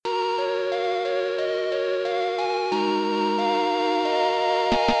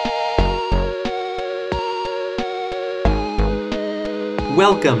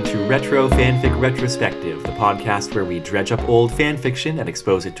Welcome to Retro Fanfic Retrospective, the podcast where we dredge up old fanfiction and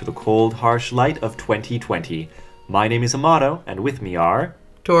expose it to the cold, harsh light of 2020. My name is Amato, and with me are...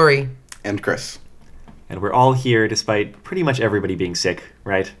 Tori. And Chris. And we're all here despite pretty much everybody being sick,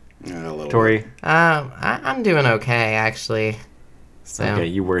 right? Yeah, a little Tori? bit. I'm doing okay, actually. So Okay,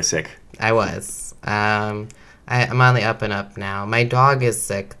 you were sick. I was. I'm on the up and up now. My dog is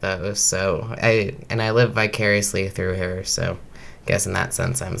sick, though, so I live vicariously through her, so I guess in that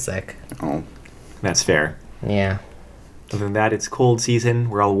sense I'm sick. Oh. That's fair. Yeah. Other than that, it's cold season.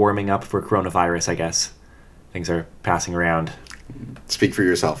 We're all warming up for coronavirus, I guess. Things are passing around. Speak for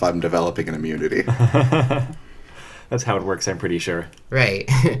yourself. I'm developing an immunity. That's how it works, I'm pretty sure. Right.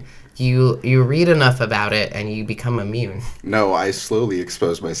 You read enough about it and you become immune. No, I slowly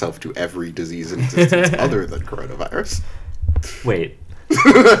expose myself to every disease in existence other than coronavirus. Wait.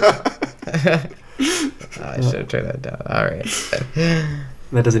 I should have turned that down. All right.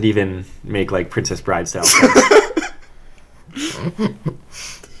 That doesn't even make, like, Princess Bride style sense.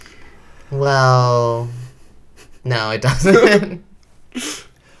 Well, no, it doesn't.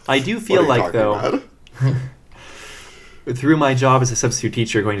 I do feel like, though, through my job as a substitute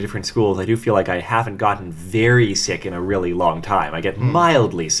teacher going to different schools, I do feel like I haven't gotten very sick in a really long time. I get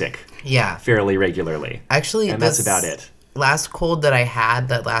mildly sick Yeah. fairly regularly. Actually, And that's this about it. last cold that I had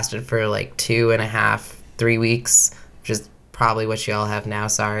that lasted for like 2.5, 3 weeks, which is probably what y'all have now,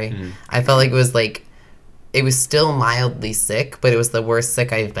 sorry. Mm-hmm. I felt like it was still mildly sick, but it was the worst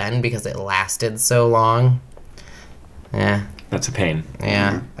sick I've been because it lasted so long. Yeah. That's a pain.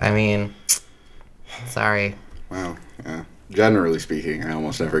 Yeah. I mean, sorry. Wow, yeah. Generally speaking, I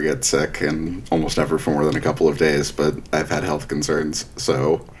almost never get sick, and almost never for more than a couple of days, but I've had health concerns,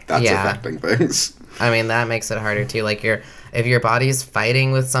 so that's Yeah. affecting things. I mean, that makes it harder too. Like if your body's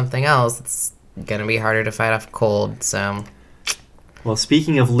fighting with something else, it's gonna be harder to fight off a cold, so Well,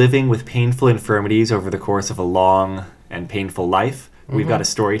 speaking of living with painful infirmities over the course of a long and painful life, we've got a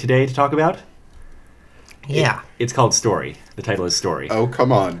story today to talk about. yeah. It's called Story. The title is Story. Oh,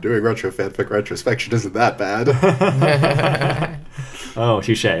 come on. Doing retro fanfic retrospection isn't that bad. Oh,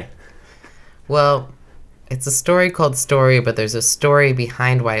 touche. Well, it's a story called Story, but there's a story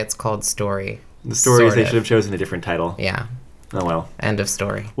behind why it's called Story. The story is Sort they of. should have chosen a different title. Yeah. Oh well. End of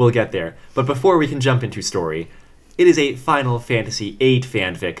story. We'll get there. But before we can jump into Story, it is a Final Fantasy VIII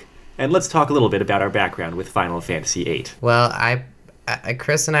fanfic, and let's talk a little bit about our background with Final Fantasy VIII. Well,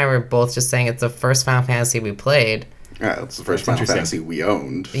 Chris and I were both just saying it's the first Final Fantasy we played. Yeah, it's the first That's Final interesting. Fantasy we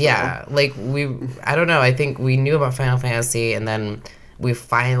owned. so- Yeah, like I don't know, I think we knew about Final Fantasy and then we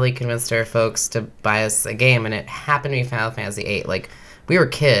finally convinced our folks to buy us a game, and it happened to be Final Fantasy VIII. Like, we were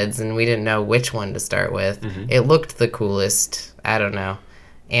kids and we didn't know which one to start with. It looked the coolest. I don't know.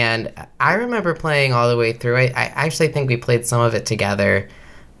 And I remember playing all the way through. I actually think we played some of it together.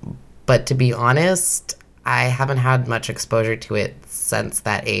 But to be honest, I haven't had much exposure to it since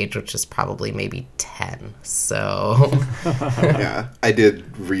that age, which is probably maybe 10. So, Yeah, I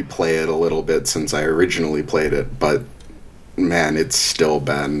did replay it a little bit since I originally played it, but man, it's still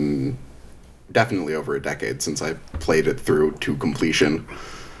been definitely over a decade since I played it through to completion.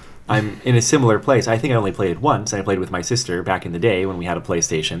 I'm in a similar place. I think I only played it once. I played with my sister back in the day when we had a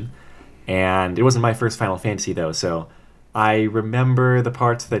PlayStation. And it wasn't my first Final Fantasy, though, so I remember the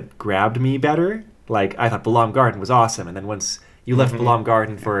parts that grabbed me better. Like, I thought Balam Garden was awesome, and then once you left Balam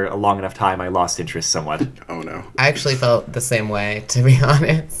Garden for a long enough time, I lost interest somewhat. Oh no. I actually felt the same way, to be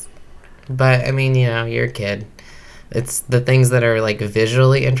honest. But, I mean, you're a kid. It's the things that are, like,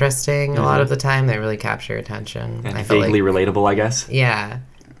 visually interesting a lot of the time that really capture your attention. And I felt vaguely like, relatable, I guess. yeah.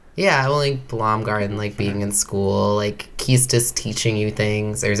 Yeah, well, like, Blom Garden, like, being in school, like, Keistis teaching you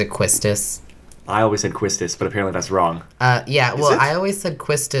things. There's a Quistis. I always said Quistis, but apparently that's wrong. Yeah, well, it? I always said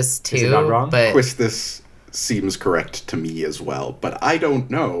Quistis, too. Is it not wrong? But This seems correct to me as well, but I don't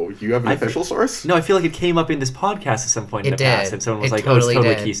know. You have an official source? No, I feel like it came up in this podcast at some point in It the past, did. and someone was It like, totally oh, it's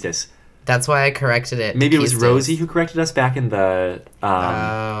totally did. Quistis. that's why I corrected it. Maybe it was Keistis. Rosie who corrected us back in the...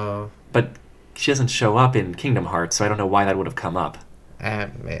 Oh. But she doesn't show up in Kingdom Hearts, so I don't know why that would have come up.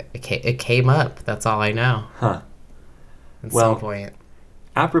 It came up. That's all I know. Huh. At Well, some point.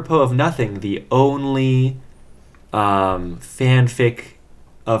 Apropos of nothing, the only fanfic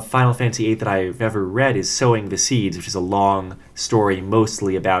of Final Fantasy VIII that I've ever read is Sowing the Seeds, which is a long story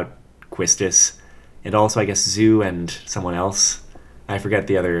mostly about Quistis, and also, I guess, Zoo and someone else. I forget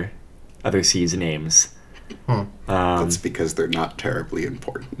the other seeds' names. That's because they're not terribly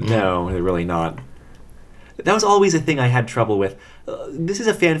important. No, they're really not. That was always a thing I had trouble with. this is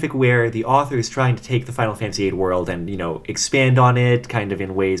a fanfic where the author is trying to take the Final Fantasy VIII world and, expand on it kind of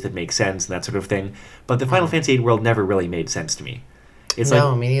in ways that make sense and that sort of thing. But the Final Fantasy VIII world never really made sense to me. It's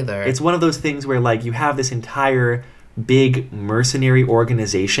No, me neither. It's one of those things where, like, you have this entire big mercenary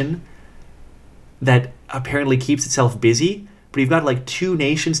organization that apparently keeps itself busy, but you've got, like,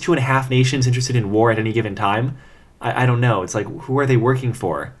 2.5 nations interested in war at any given time. I don't know. It's like, who are they working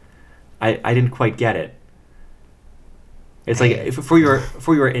for? I didn't quite get it. It's like for your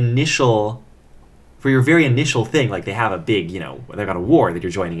very initial thing, like they have a big, they've got a war that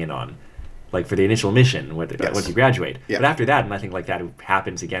you're joining in on, like for the initial mission once you graduate. Yeah. But after that, nothing like that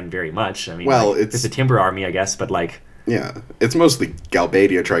happens again very much. I mean, Well, it's a timber army, I guess, but like. Yeah, it's mostly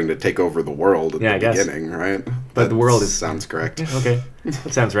Galbadia trying to take over the world at Yeah, I the guess. beginning, right? But the world sounds correct. Okay,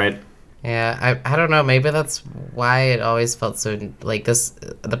 that sounds right. Yeah, I don't know. Maybe that's why it always felt so like this.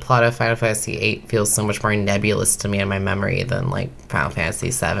 The plot of Final Fantasy VIII feels so much more nebulous to me in my memory than like Final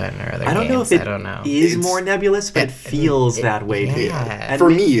Fantasy VII or other I don't games. know if it I don't know. is It's- more nebulous, but it feels that way too. Yeah. For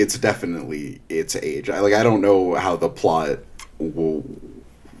me, it's definitely its age. I don't know how the plot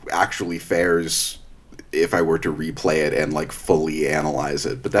actually fares if I were to replay it and like fully analyze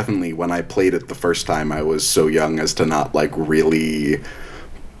it. But definitely when I played it the first time, I was so young as to not like really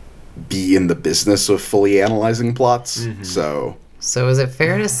be in the business of fully analyzing plots. So So is it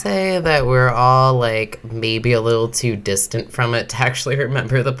fair to say that we're all like maybe a little too distant from it to actually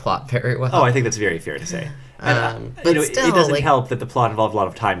remember the plot very well? Oh, I think that's very fair to say. And, but it still, doesn't like- help that the plot involved a lot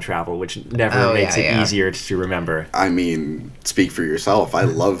of time travel, which never Oh, makes yeah, it yeah. easier to remember. I mean, speak for yourself. I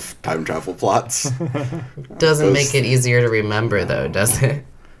love time travel plots. Doesn't those- make it easier to remember though, does it?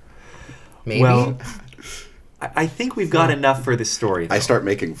 Maybe. Well, I think we've got enough for this story. Though. I start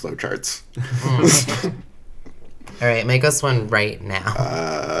making flowcharts. All right, make us one right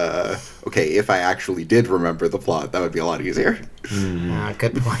now. Okay, if I actually did remember the plot, that would be a lot easier.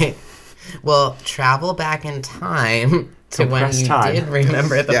 Good point. Well, travel back in time to when Compressed you time. did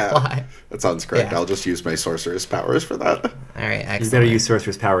remember the Yeah. plot. That sounds correct. Yeah. I'll just use my sorceress powers for that. All right, You excellent. better use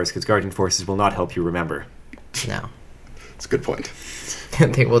Sorcerer's powers because Guardian Forces will not help you remember. No, It's a good point.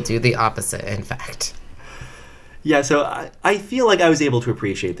 they will do the opposite. In fact. Yeah, so I feel like I was able to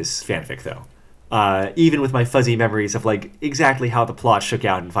appreciate this fanfic, though. Even with my fuzzy memories of, like, exactly how the plot shook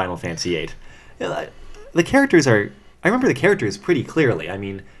out in Final Fantasy VIII. The characters are... I remember the characters pretty clearly. I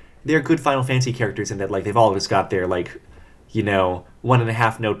mean, they're good Final Fantasy characters in that, like, they've always got their, like,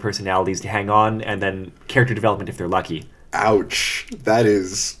 1.5 note personalities to hang on, and then character development if they're lucky. Ouch. That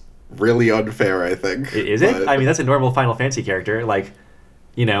is really unfair, I think. Is it? But- I mean, that's a normal Final Fantasy character. Like,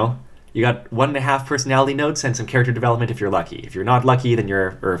 you got 1.5 personality notes and some character development if you're lucky. If you're not lucky, then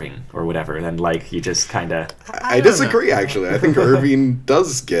you're Irving or whatever. Then, like, you just kind of I disagree, actually. I think Irving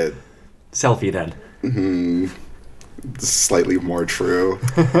does get selfie then. slightly more true.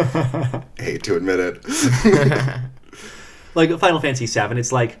 I hate to admit it. Like, Final Fantasy VII,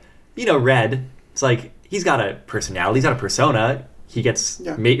 it's like, Red, it's like, he's got a personality, he's got a persona. He gets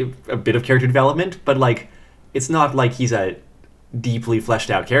Yeah. a bit of character development, but, like, it's not like he's a deeply fleshed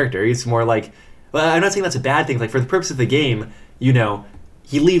out character. He's more like, well, I'm not saying that's a bad thing. Like, for the purpose of the game,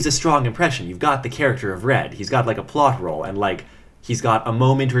 he leaves a strong impression. You've got the character of Red. He's got, like, a plot role, and, like, he's got a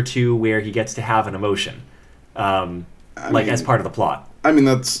moment or two where he gets to have an emotion, as part of the plot. I mean,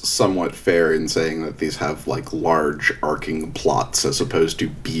 that's somewhat fair in saying that these have, like, large arcing plots as opposed to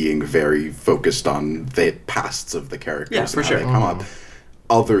being very focused on the pasts of the characters. Yeah, for and how sure. they come up,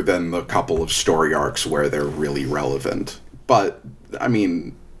 other than the couple of story arcs where they're really relevant. But, I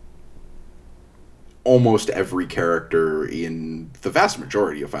mean, almost every character in the vast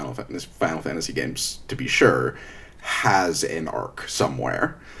majority of Final Fantasy games, to be sure, has an arc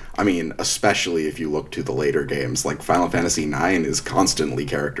somewhere. I mean, especially if you look to the later games, like Final Fantasy IX is constantly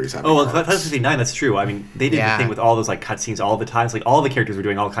characters having Oh, well, arcs. Final Fantasy IX, that's true. I mean, they did Yeah. the thing with all those, like, cutscenes all the time. So, like, all the characters were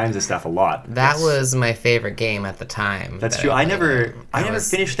doing all kinds of stuff a lot. That was my favorite game at the time. That's that true. I played never- it. I never was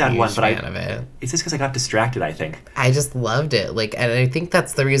finished a that one, huge but fan of it. It's just because I got distracted, I think. I just loved it. Like, and I think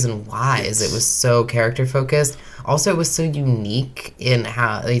that's the reason why is it was so character focused. Also, it was so unique in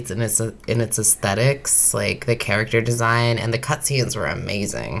how it's in its aesthetics, like the character design and the cutscenes were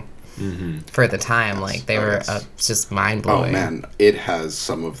amazing for the time. Like they were just mind Oh blowing. man, it has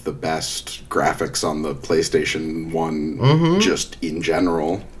some of the best graphics on the PlayStation 1 just in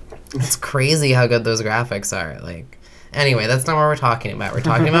general. It's crazy how good those graphics are. Like, anyway, that's not what we're talking about. We're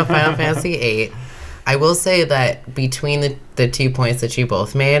talking about Final Fantasy VIII. I will say that between the 2 points that you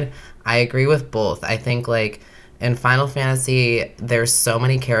both made, I agree with both. I think, like, in Final Fantasy, there's so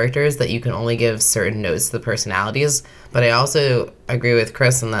many characters that you can only give certain notes to the personalities. But I also agree with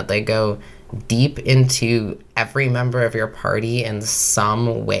Chris in that they go deep into every member of your party in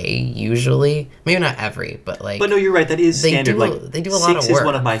some way, usually. Maybe not every, but like... But no, you're right. That is They standard. do- Like, they do a lot of Six is work.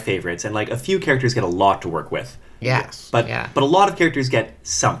 one of my favorites, and like a few characters get a lot to work with. Yeah. Yes. But yeah. but a lot of characters get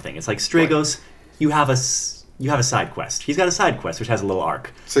something. It's like Stragos, you have a side quest. He's got a side quest which has a little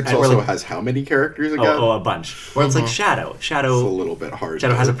arc. 6 And we're also like, has how many characters again? a bunch. Or it's like Shadow. It's a Shadow little bit hard.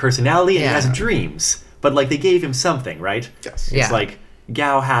 has a personality and he Yeah. has dreams. But like they gave him something, right? Yes. Yeah. It's like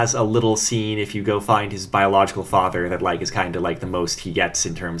Gao has a little scene if you go find his biological father that like is kind of like the most he gets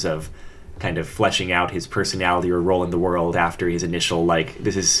in terms of kind of fleshing out his personality or role in the world after his initial like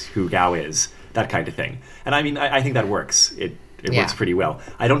this is who Gao is, that kind of thing. And I mean I think that works. It Yeah. works pretty well.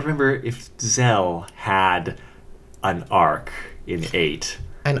 I don't remember if Zell had an arc in 8.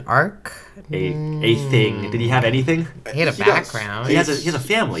 An arc? A thing. Did he have anything? He had a He does. background. He has a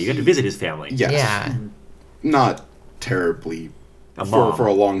family. You get to visit his family. Yes. Yeah. Not terribly A mom.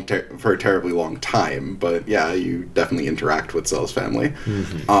 for a terribly long time, but yeah, you definitely interact with Zell's family.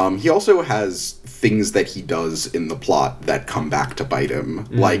 Mm-hmm. He also has things that he does in the plot that come back to bite him.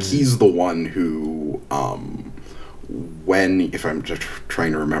 Mm. Like he's the one who, when if I'm just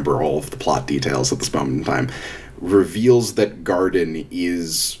trying to remember all of the plot details at this moment in time, reveals that Garden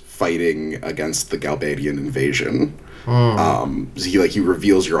is fighting against the Galbadian invasion. So he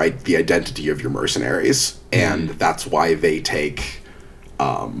reveals the identity of your mercenaries, and that's why they take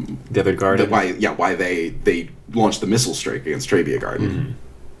The other guard. why they launch the missile strike against Trabia Garden.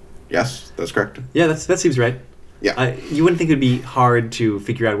 Yes, that's correct. Yeah, that seems right. Yeah. You wouldn't think it would be hard to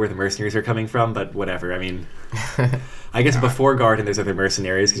figure out where the mercenaries are coming from, but whatever. I mean, I guess before Garden, there's other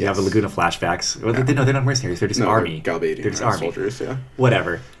mercenaries because you have the Laguna flashbacks. Well, no, they're not mercenaries. They're just army. They're Galbadian They're just army. soldiers. Yeah.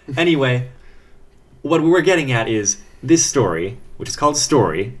 Whatever. Anyway, what we're getting at is this story, which is called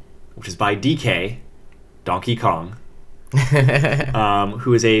Story, which is by DK, Donkey Kong,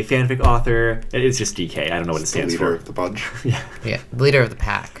 who is a fanfic author. It's just DK. I don't know what it The stands leader for. of the bunch. Yeah. Yeah. Leader of the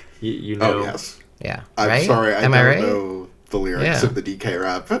pack. You know. Oh yes. Yeah. I'm right? sorry, I Am don't right? know the lyrics Yeah. of the DK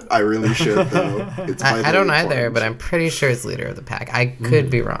rap. I really should though. It's I don't vitally either, important. but I'm pretty sure it's leader of the pack. I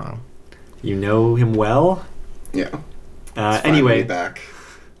could be wrong. You know him well. Yeah. It's finally Anyway, back.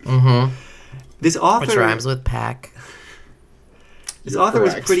 Mm-hmm. this author. Which rhymes with pack. This You're author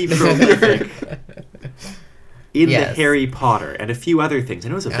was correct. pretty prolific in the Yes. Harry Potter and a few other things. I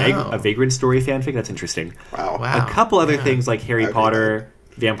know it was Oh. a Vagrant story fanfic. That's interesting. Wow. Wow. A couple other Yeah. things like Harry I read Potter,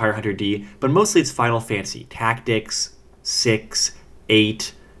 Vampire Hunter D, but mostly it's Final Fantasy, Tactics, 6,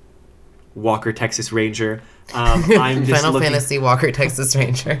 8, Walker Texas Ranger. I'm just Final looking. Fantasy Walker Texas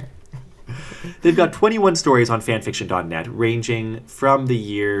Ranger. They've got 21 stories on fanfiction.net, ranging from the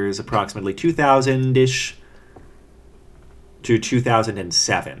years approximately 2000-ish to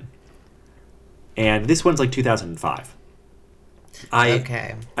 2007. And this one's like 2005.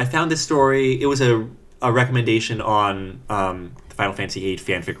 Okay. I found this story. It was a recommendation on the Final Fantasy VIII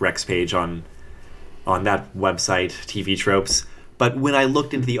fanfic Rex page on that website, TV Tropes. But when I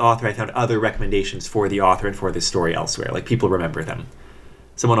looked into the author, I found other recommendations for the author and for this story elsewhere. Like, people remember them.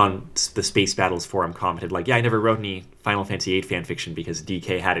 Someone on the Space Battles forum commented, like, yeah, I never wrote any Final Fantasy VIII fanfiction because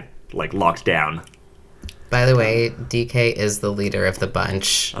DK had it, like, locked down. By the way, DK is the leader of the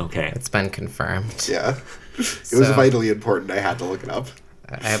bunch. Okay. It's been confirmed. Yeah. It was So- vitally important. I had to look it up.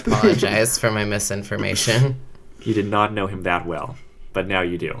 I apologize for my misinformation. You did not know him that well, but now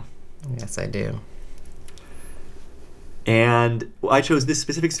you do. Yes, I do. And I chose this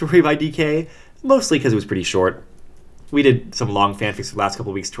specific story by DK, mostly because it was pretty short. We did some long fanfics for the last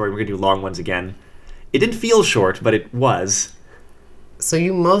couple of weeks' story. We're going to do long ones again. It didn't feel short, but it was. So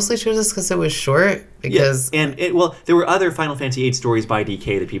you mostly chose this because it was short? Because... Yeah, and there were other Final Fantasy VIII stories by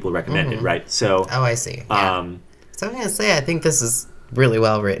DK that people recommended, right? So, Oh, I see. Yeah. So I'm going to say, I think this is really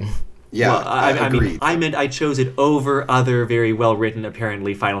well written. Yeah, well, I agreed. mean, I meant I chose it over other very well-written,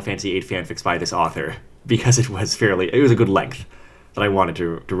 apparently, Final Fantasy VIII fanfics by this author, because it was a good length that I wanted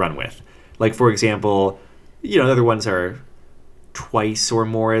to run with. Like, for example, other ones are twice or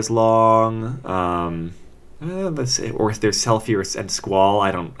more as long. Let's say, or there's Selfie and Squall.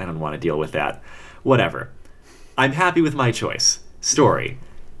 I don't want to deal with that. Whatever. I'm happy with my choice. Story.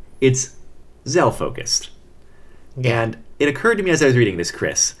 It's Zell focused. Yeah. And it occurred to me as I was reading this,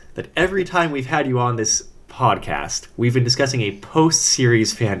 Chris, that every time we've had you on this podcast, we've been discussing a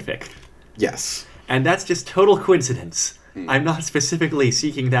post-series fanfic. Yes. And that's just total coincidence. I'm not specifically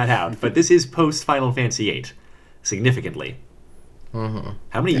seeking that out, but this is post-Final Fantasy VIII, significantly. Mm-hmm.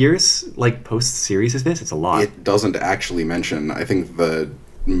 How many years, post-series is this? It's a lot. It doesn't actually mention. I think the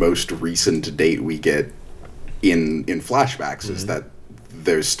most recent date we get in flashbacks is that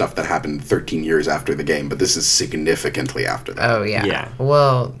there's stuff that happened 13 years after the game, but this is significantly after that. Oh, yeah. Yeah.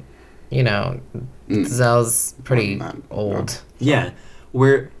 Well, you know, Zell's pretty More than that, old. Yeah.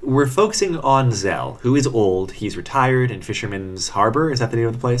 We're focusing on Zell, who is old. He's retired in Fisherman's Harbor. Is that the name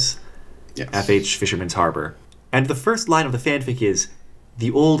of the place? Yes. FH Fisherman's Harbor. And the first line of the fanfic is, "The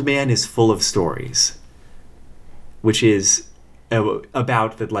old man is full of stories," which is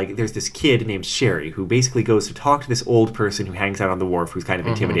about that, like, there's this kid named Sherry who basically goes to talk to this old person who hangs out on the wharf, who's kind of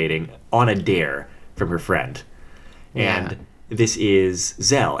intimidating, on a dare from her friend. And this is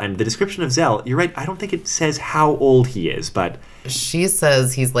Zell. And the description of Zell, you're right, I don't think it says how old he is, but She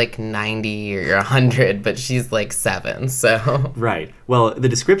says he's like 90 or 100, but she's like 7, so... right. Well, the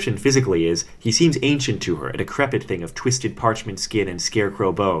description physically is, he seems ancient to her, a decrepit thing of twisted parchment skin and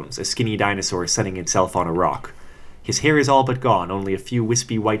scarecrow bones, a skinny dinosaur sunning itself on a rock. His hair is all but gone, only a few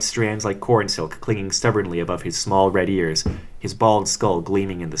wispy white strands like corn silk clinging stubbornly above his small red ears, his bald skull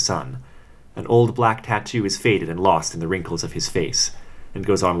gleaming in the sun. An old black tattoo is faded and lost in the wrinkles of his face. And it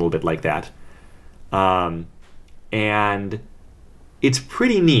goes on a little bit like that. And it's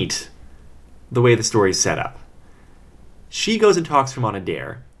pretty neat the way the story's set up. She goes and talks to him on a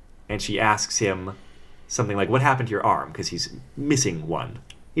dare, and she asks him something like, "What happened to your arm?" Because he's missing one.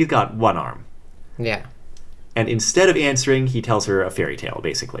 He's got one arm. Yeah. And instead of answering, he tells her a fairy tale,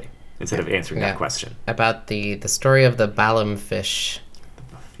 basically, instead of answering Yeah. that question. About the story of the Balam fish.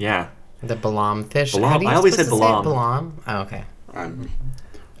 Yeah. The Balam fish. Balam. How do you I always supposed said to say Balam. Balam? Oh, okay.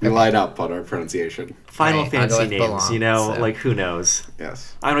 We line up on our pronunciation. Final Right, I'll go Fantasy with names, Balam, you know, so. like, who knows?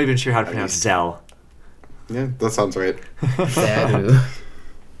 Yes. I'm not even sure how to pronounce least- Zell. Yeah, that sounds right. Zeru.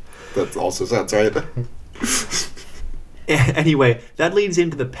 That also sounds right. Anyway, that leads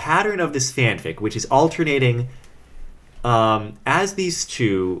into the pattern of this fanfic, which is alternating as these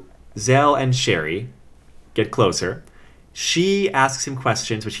two, Zell and Sherry, get closer. She asks him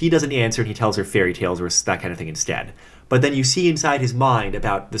questions, which he doesn't answer, and he tells her fairy tales or that kind of thing instead. But then you see inside his mind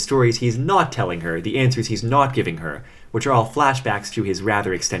about the stories he's not telling her, the answers he's not giving her, which are all flashbacks to his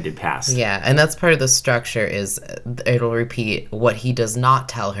rather extended past. Yeah, and that's part of the structure is it'll repeat what he does not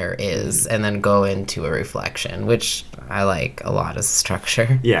tell her is, and then go into a reflection, which I like a lot as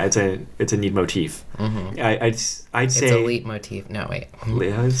structure. Yeah, it's a neat motif. I'd It's say a leitmotif. No, wait.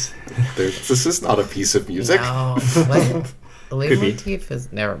 Liz. This is not a piece of music. No. What? be. Leitmotif is...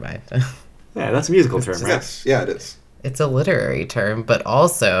 Never mind. Yeah, that's a musical term, right? Yes, yeah, it is. It's a literary term, but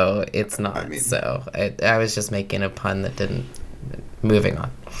also it's not. I mean- So I was just making a pun that didn't... Moving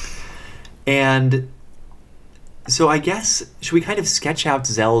on. And so I guess, should we kind of sketch out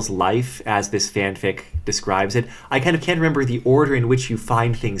Zell's life as this fanfic describes it? I kind of can't remember the order in which you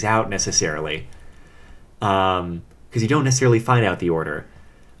find things out necessarily. Because you don't necessarily find out the order.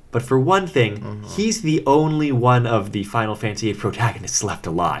 But for one thing, he's the only one of the Final Fantasy VIII protagonists left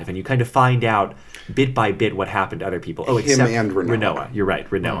alive, and you kind of find out bit by bit what happened to other people. Oh, Him except and Rinoa. You're right,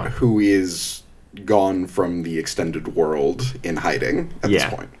 Rinoa. Who is gone from the extended world in hiding at Yeah.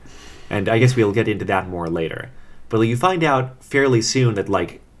 this point. And I guess we'll get into that more later. But you find out fairly soon that,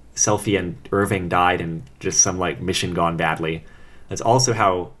 like, Selphie and Irving died in just some, like, mission gone badly. That's also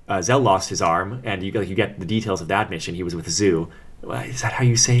how Zell lost his arm, and you get the details of that mission. He was with Zoo. Is that how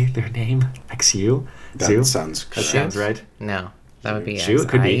you say their name? XU? That Zoo? sounds That correct. sounds right. No. That would be Shoot, it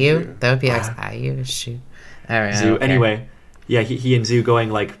could be. XIU. That would be XIU. Shoot. All right. Zoo. okay. Anyway, yeah, he and Zoo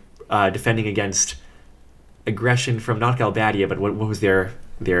going, like, defending against aggression from not Galbadia, but what was their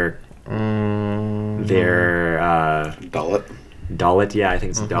Dullet. Dalit, yeah, I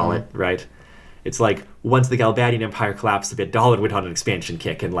think it's Dalit, right? It's like, once the Galbadian Empire collapsed a bit, Dalit went on an expansion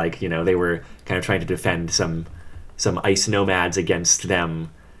kick, and, like, you know, they were kind of trying to defend some ice nomads against them,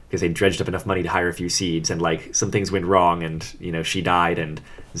 because they dredged up enough money to hire a few seeds, and, like, some things went wrong, and, you know, she died, and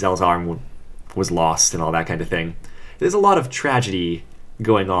Zell's arm was lost, and all that kind of thing. There's a lot of tragedy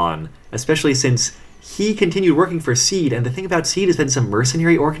going on, especially since he continued working for Seed, and the thing about Seed is that it's a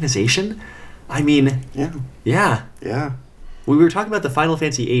mercenary organization. I mean, Yeah. yeah. Yeah. We were talking about the Final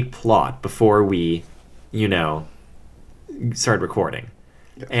Fantasy VIII plot before we, started recording.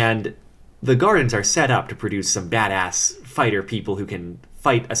 Yes. And the Gardens are set up to produce some badass fighter people who can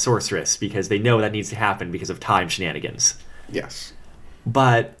fight a sorceress because they know that needs to happen because of time shenanigans. Yes.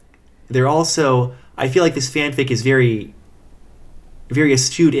 But they're also... I feel like this fanfic is very, very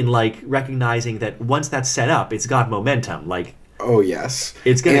astute in, like, recognizing that once that's set up, it's got momentum. Like, Oh, yes.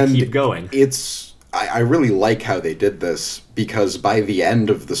 it's going And to keep going. I really like how they did this, because by the end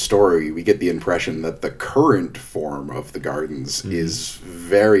of the story, we get the impression that the current form of the Gardens is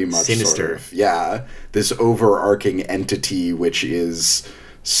very much Sinister. Sort of, yeah, this overarching entity which is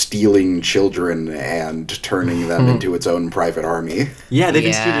stealing children and turning them into its own private army. Yeah, they've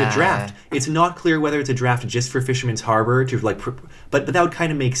instituted a Yeah. draft. It's not clear whether it's a draft just for Fisherman's Harbor to like, but that would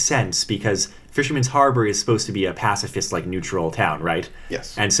kind of make sense because Fisherman's Harbor is supposed to be a pacifist, like neutral town, right?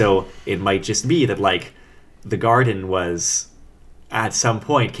 Yes. And so it might just be that like the Garden was at some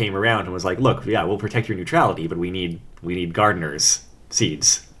point came around and was like, look, yeah, we'll protect your neutrality, but we need gardeners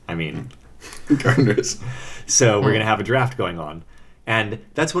seeds. I mean, Gardeners. so we're gonna have a draft going on. And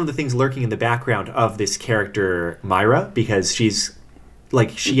that's one of the things lurking in the background of this character, Myra, because she's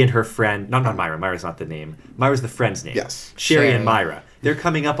like she and her friend, not Myra, Myra's not the name. Myra's the friend's name. Yes. Sherry and Sherry. Myra. They're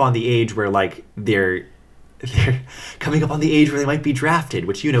coming up on the age where like they're coming up on the age where they might be drafted,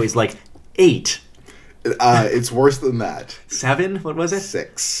 which is like 8. It's worse than that. 7? What was it?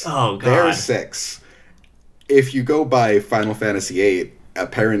 6. Oh, God. They're 6. If you go by Final Fantasy VIII,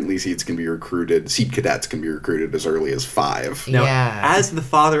 apparently seed cadets can be recruited as early as 5. Now, Yeah. as the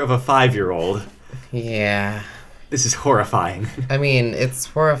father of a 5-year-old, Yeah. this is horrifying. I mean, it's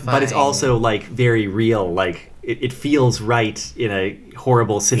horrifying. But it's also like very real. Like it feels right in a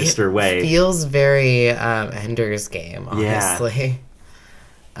horrible, sinister way. Feels very Ender's Game, Yeah. honestly.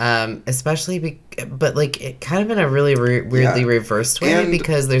 Especially, but like it kind of in a really weirdly Yeah. reversed way, And-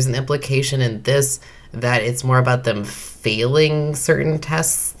 because there's an implication in this that it's more about them failing certain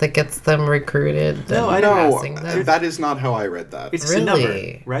tests that gets them recruited than No, I don't- passing them. That is not how I read that. It's just a number,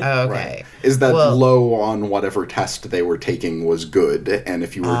 Really? right? Oh, okay. Right. Is that Well- low on whatever test they were taking was good, and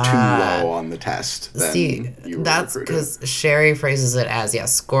if you were too low on the test, then See, you were that's recruited. because Sherry phrases it as,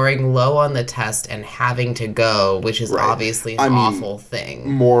 scoring low on the test and having to go, which is Right. obviously an I mean, awful thing.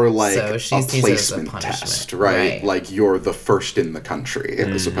 more like So she a sees it as a placement punishment. test, right? Right. Like you're the first in the country,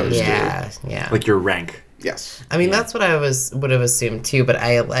 as opposed Yeah, to yeah. Like your rank. yes. I mean, that's what I would have assumed too, but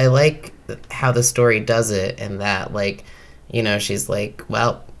I like how the story does it in that, like, she's like,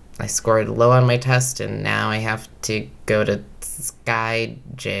 well, I scored low on my test and now I have to go to Sky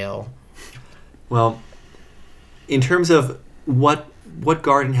Jail. Well, in terms of what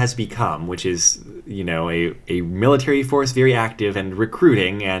Garden has become, which is a military force very active and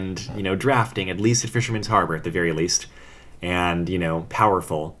recruiting and drafting, at least at Fisherman's Harbor at the very least, and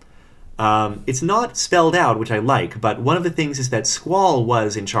powerful. It's not spelled out, which I like, but one of the things is that Squall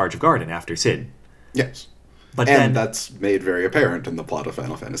was in charge of Garden after Cid. Yes. But And then that's made very apparent in the plot of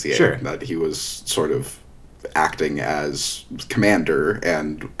Final Fantasy VIII, Sure. that he was sort of acting as commander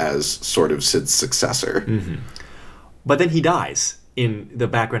and as sort of Cid's successor. But then he dies in the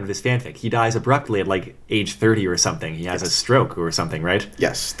background of this fanfic. He dies abruptly at like age 30 or something. He has a stroke or something, right?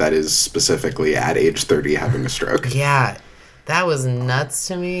 Yes, that is specifically at age 30 having a stroke. Yeah, that was nuts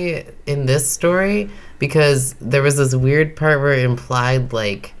to me in this story because there was this weird part where it implied,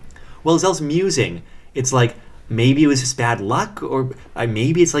 like, Well, Zell's musing. It's like maybe it was just bad luck, or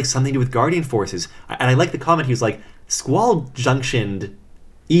maybe it's like something to do with Guardian forces. And I like the comment. He was like, Squall junctioned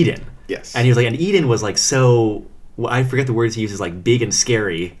Eden. Yes. And he was like, and Eden was like so. Well, I forget the words he uses, like big and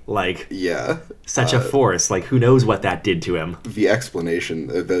scary, like Yeah. such a force. Like who knows what that did to him? The explanation,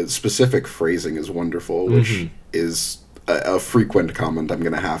 the specific phrasing is wonderful, which is a frequent comment I'm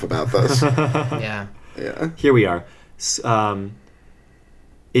going to have about this. yeah. Yeah. Here we are.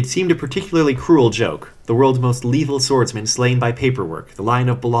 It seemed a particularly cruel joke. The world's most lethal swordsman slain by paperwork, the Lion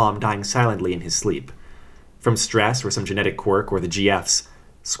of Balam dying silently in his sleep. From stress or some genetic quirk or the GFs,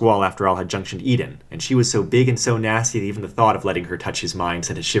 Squall, after all, had junctioned Eden, and she was so big and so nasty that even the thought of letting her touch his mind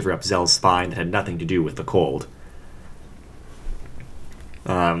sent a shiver up Zell's spine that had nothing to do with the cold.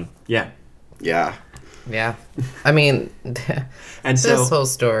 Yeah. Yeah. Yeah. I mean, And so this whole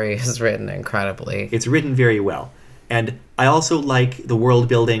story is written incredibly. it's written very well. And I also like the world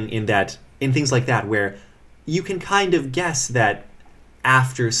building in things like that, where you can kind of guess that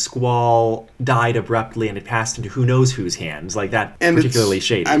after Squall died abruptly and it passed into who knows whose hands, like that And particularly it's,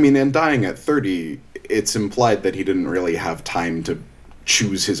 shady. I mean, and dying at 30, it's implied that he didn't really have time to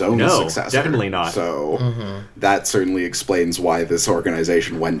choose his own No, successor. definitely not. So that certainly explains why this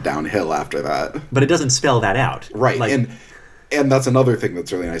organization went downhill after that. But it doesn't spell that out. Right. Like, And that's another thing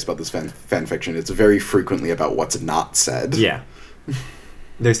that's really nice about this fan fiction. It's very frequently about what's not said. yeah.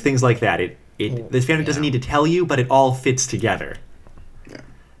 There's things like that. This fanfic doesn't need to tell you, but it all fits together.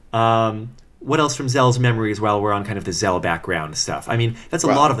 Yeah. What else from Zell's memories while we're on kind of the Zell background stuff? I mean, that's a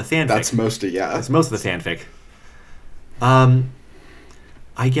Well, lot of the fanfic. That's most of, yeah. That's most of the fanfic.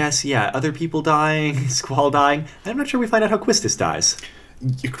 I guess, yeah, other people dying, Squall dying. I'm not sure we find out how Quistis dies.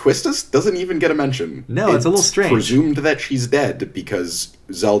 Quistis doesn't even get a mention. No, it's a little strange. Presumed that she's dead because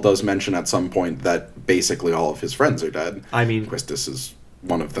Zell does mention at some point that basically all of his friends are dead. I mean- Quistis is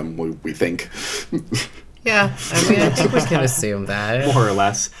one of them, we think. Yeah, I mean, I think we can assume that. more or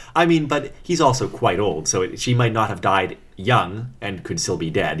less. I mean, but he's also quite old, so she might not have died young and could still be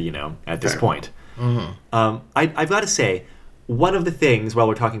dead, at this Fair. point. I've got to say, one of the things, while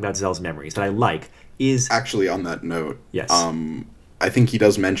we're talking about Zell's memories, that I like is... Actually, on that note, Yes. I think he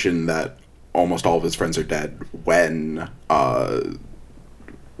does mention that almost all of his friends are dead when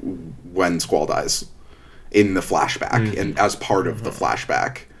Squall dies in the flashback and as part of the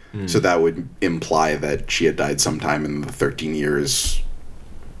flashback. So that would imply that she had died sometime in the 13 years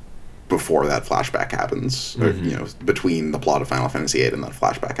before that flashback happens, or, between the plot of Final Fantasy VIII and that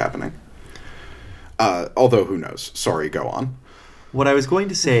flashback happening. Although, who knows? Sorry, go on. What I was going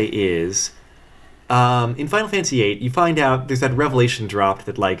to say is, in Final Fantasy VIII, you find out there's that revelation dropped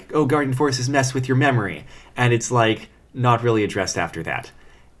that, like, oh, Guardian Forces mess with your memory, and it's, like, not really addressed after that.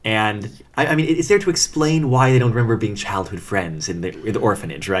 And, I mean, it's there to explain why they don't remember being childhood friends in the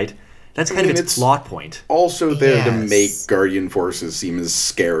orphanage, right? That's kind of its it's plot point. Also there to Yes. make Guardian Forces seem as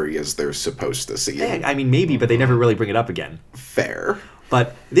scary as they're supposed to seem. Yeah, I mean, maybe, but they never really bring it up again. Fair.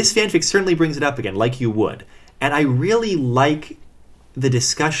 But this fanfic certainly brings it up again, like you would. And I really like the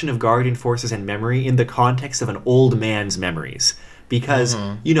discussion of Guardian Forces and memory in the context of an old man's memories. Because,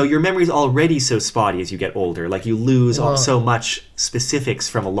 your memory's already so spotty as you get older. Like, you lose so much specifics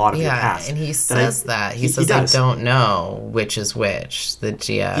from a lot of your Yeah, past. and he says that. He says, does. I don't know which is which, the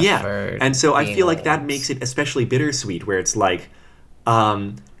GF Yeah, or and so I being feel like that old. makes it especially bittersweet, where it's like,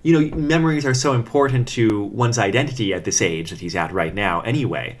 memories are so important to one's identity at this age that he's at right now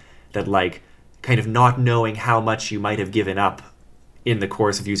anyway, that, like, kind of not knowing how much you might have given up in the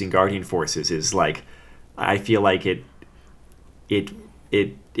course of using Guardian Forces is, like, I feel like it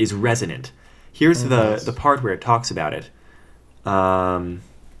is resonant. Here's the part where it talks about it.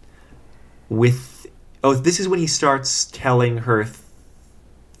 This is when he starts telling her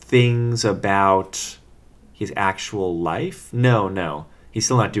things about his actual life? No. He's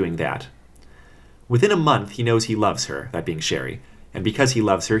still not doing that. Within a month, he knows he loves her, that being Sherry. And because he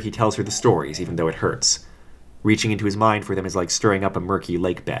loves her, he tells her the stories, even though it hurts. Reaching into his mind for them is like stirring up a murky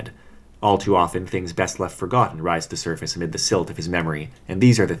lake bed. All too often, things best left forgotten rise to the surface amid the silt of his memory, and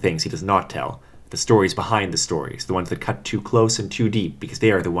these are the things he does not tell. The stories behind the stories, the ones that cut too close and too deep, because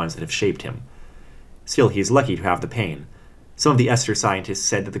they are the ones that have shaped him. Still, he is lucky to have the pain. Some of the Esther scientists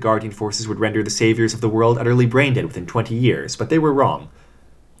said that the Guardian Forces would render the saviors of the world utterly brain-dead within 20 years, but they were wrong.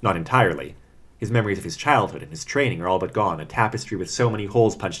 Not entirely. His memories of his childhood and his training are all but gone, a tapestry with so many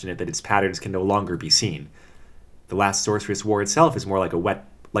holes punched in it that its patterns can no longer be seen. The last Sorceress War itself is more like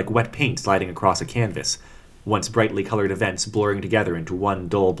wet paint sliding across a canvas, once brightly colored events blurring together into one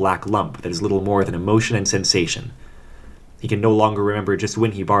dull black lump that is little more than emotion and sensation. He can no longer remember just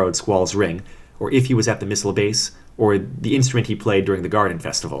when he borrowed Squall's ring, or if he was at the missile base, or the instrument he played during the Garden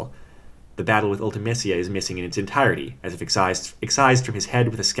Festival. The battle with Ultimecia is missing in its entirety, as if excised from his head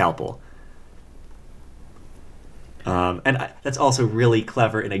with a scalpel. That's also really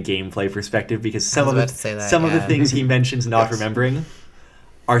clever in a gameplay perspective, because some of the things he mentions not Yes. remembering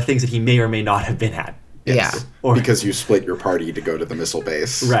are things that he may or may not have been at. Yeah. Or, Because you split your party to go to the missile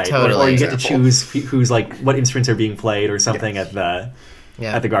base. right. Totally. Or you get to Example. choose who's like what instruments are being played or something Yes.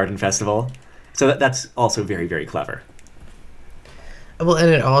 at the Garden Festival. So that's also very, very clever. Well, and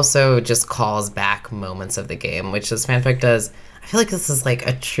it also just calls back moments of the game, which this fanfic does. I feel like this is like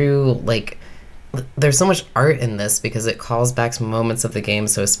a true, like, there's so much art in this because it calls back moments of the game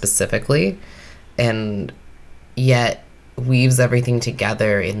so specifically, and yet weaves everything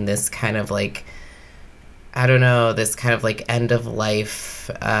together in this kind of like, I don't know, this kind of like end of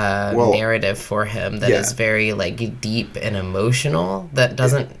life narrative for him that is very like deep and emotional, that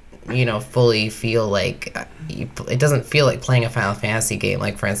doesn't fully feel like it doesn't feel like playing a Final Fantasy game,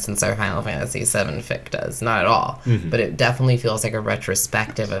 like for instance our Final Fantasy VII fic does, not at all. But it definitely feels like a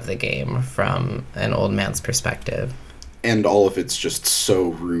retrospective of the game from an old man's perspective. And all of it's just so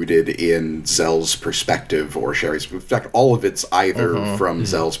rooted in Zell's perspective or Sherry's perspective. All of it's either from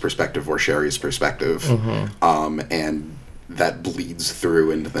Zell's perspective or Sherry's perspective. And that bleeds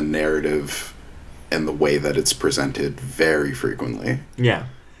through into the narrative and the way that it's presented very frequently. Yeah.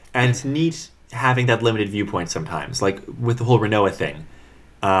 And it's neat having that limited viewpoint sometimes, like with the whole Renoa thing.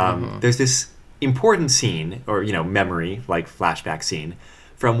 There's this important scene, or, memory, like flashback scene,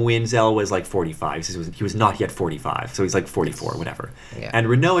 from when Zell was like 45. He was not yet 45, so he's like 44, whatever. Yeah. And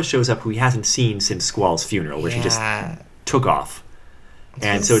Renoa shows up, who he hasn't seen since Squall's funeral, where she just took off.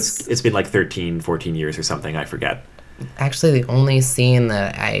 And so it's been like 13, 14 years or something, I forget. Actually, the only scene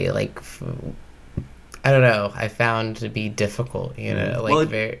that I don't know, I found to be difficult,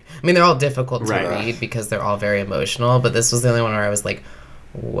 like I mean, they're all difficult to read because they're all very emotional, but this was the only one where I was like,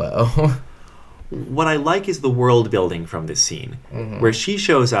 whoa. what I like is the world building from this scene, where she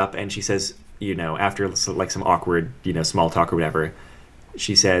shows up and she says, after like some awkward, small talk or whatever,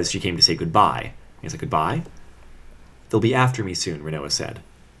 she says she came to say goodbye. He's like, goodbye? They'll be after me soon, Rinoa said.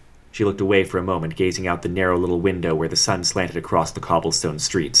 She looked away for a moment, gazing out the narrow little window where the sun slanted across the cobblestone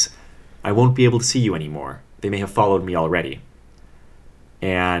streets. I won't be able to see you anymore. They may have followed me already.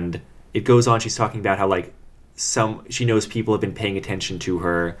 And it goes on, she's talking about how, like, she knows people have been paying attention to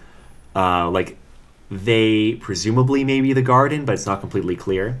her, like, they presumably may be the garden, but it's not completely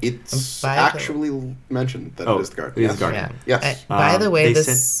clear. It's actually mentioned that it is the garden. It is the garden. Yeah. Yes. By the way,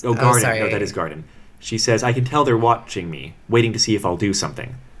 Garden. sorry. No, that is garden. She says, I can tell they're watching me, waiting to see if I'll do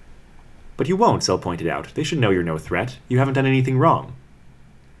something. But you won't, Zell pointed out. They should know you're no threat. You haven't done anything wrong.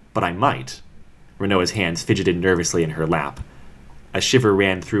 But I might. Rinoa's hands fidgeted nervously in her lap. A shiver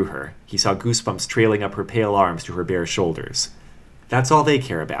ran through her. He saw goosebumps trailing up her pale arms to her bare shoulders. That's all they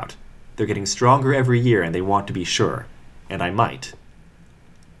care about. They're getting stronger every year, and they want to be sure. And I might.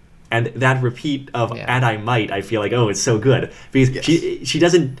 And that repeat of "and I might," I feel like, oh, it's so good. Because she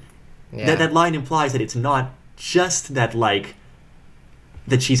doesn't... Yeah. That line implies that it's not just that, like,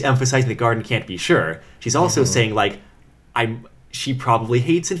 that she's emphasizing the garden can't be sure. She's also saying, like, she probably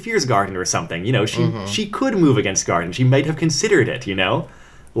hates and fears garden or something. She could move against garden. She might have considered it,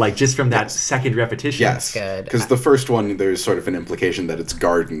 Like, just from that second repetition. Yes, because the first one, there's sort of an implication that it's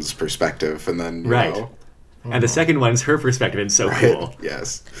garden's perspective, and then, you know... And the second one's her perspective, and so cool.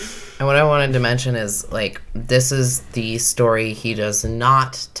 Yes. And what I wanted to mention is, like, this is the story he does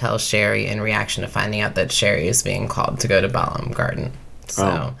not tell Sherry in reaction to finding out that Sherry is being called to go to Balam Garden.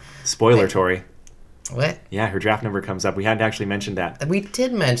 So, spoiler, Tori. What? Yeah, her draft number comes up. We hadn't actually mentioned that. We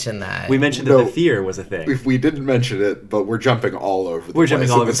did mention that. We mentioned that the fear was a thing. We didn't mention it, but we're jumping all over the place. We're jumping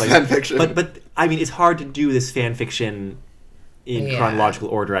all over the place. Fan fiction. But I mean, it's hard to do this fan fiction in chronological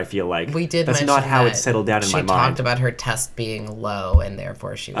order, I feel like. We did That's mention not how that it's settled down in my mind. She talked about her test being low, and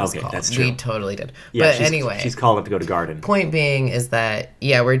therefore she was called. That's true. We totally did. Yeah, but anyway. She's called up to go to garden. Point being is that,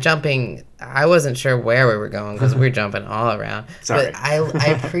 we're jumping... I wasn't sure where we were going because we're jumping all around. Sorry. But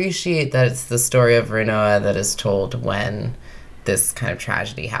I appreciate that it's the story of Rinoa that is told when this kind of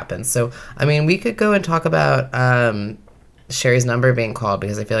tragedy happens. So, I mean, we could go and talk about Sherry's number being called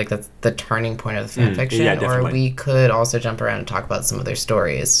because I feel like that's the turning point of the fan fiction. Yeah, definitely. Or we could also jump around and talk about some of their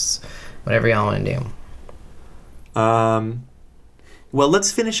stories. Whatever y'all want to do. Well,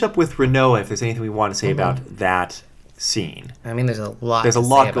 let's finish up with Rinoa if there's anything we want to say about that scene. I mean, there's a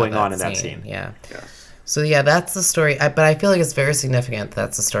lot going on in that scene. Yeah. So, that's the story. But I feel like it's very significant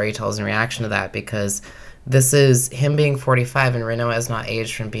that's the story he tells in reaction to that because this is him being 45 and Rinoa has not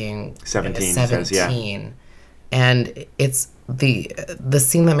aged from being 17. 17. And it's the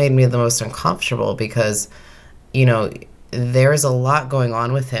scene that made me the most uncomfortable because, there's a lot going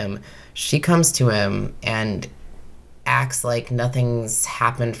on with him. She comes to him and acts like nothing's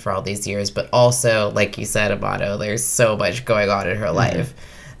happened for all these years, but also, like you said, Amato, there's so much going on in her life.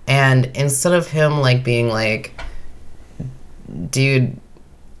 And instead of him, like, being like, dude,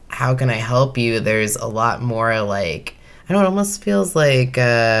 how can I help you? There's a lot more, like, I don't know, it almost feels like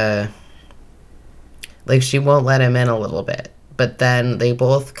she won't let him in a little bit. But then they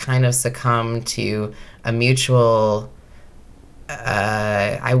both kind of succumb to a mutual...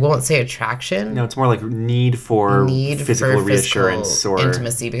 I won't say attraction. No, it's more like need for physical reassurance or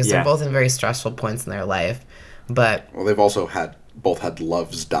intimacy because they're both in very stressful points in their life. But they've also both had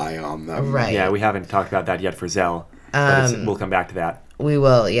loves die on them. Right. Yeah, we haven't talked about that yet for Zell, but we'll come back to that. We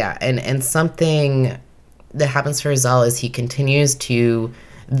will, yeah. And something that happens for Zell is he continues to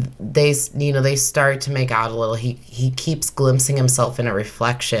they start to make out a little. He keeps glimpsing himself in a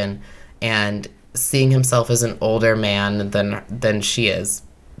reflection and seeing himself as an older man than she is.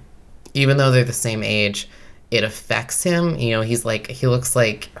 Even though they're the same age, it affects him. He looks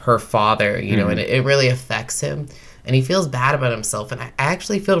like her father, and it really affects him. And he feels bad about himself. And I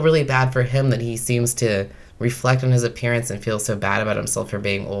actually feel really bad for him that he seems to reflect on his appearance and feel so bad about himself for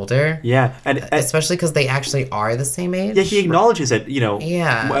being older. Yeah. And especially because they actually are the same age. Yeah, he acknowledges it,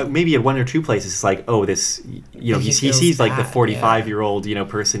 maybe at one or two places it's like, oh, this, he sees like the 45-year-old,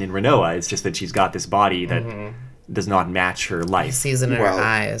 person in Rinoa. It's just that she's got this body that does not match her life. He sees it in her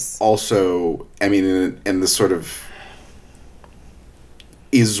eyes. Also, I mean, in this sort of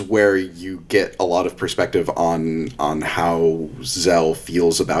is where you get a lot of perspective on how Zell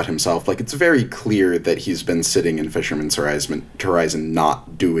feels about himself. Like, it's very clear that he's been sitting in Fisherman's Horizon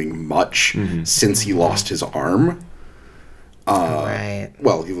not doing much since he lost his arm. Right.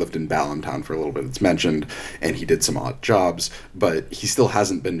 Well, he lived in Ballantown for a little bit, it's mentioned, and he did some odd jobs, but he still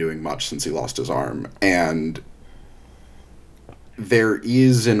hasn't been doing much since he lost his arm. And there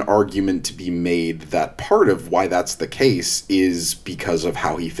is an argument to be made that part of why that's the case is because of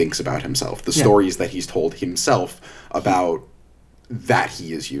how he thinks about himself. The stories that he's told himself about that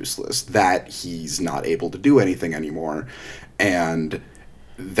he is useless, that he's not able to do anything anymore, and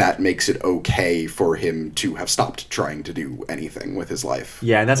that makes it okay for him to have stopped trying to do anything with his life.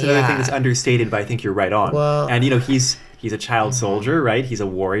 Yeah, and that's another thing Yeah. that's understated, but I think you're right on. Well- and he's a child soldier, right? He's a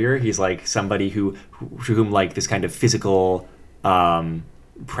warrior. He's like somebody who to whom like this kind of physical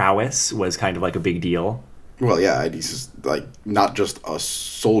prowess was kind of like a big deal. Well, yeah, and he's like not just a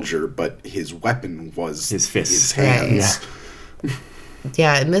soldier, but his weapon was His fists. his hands.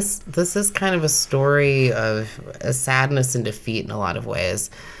 Yeah, and this is kind of a story of a sadness and defeat in a lot of ways.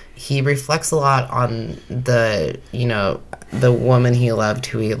 He reflects a lot on the woman he loved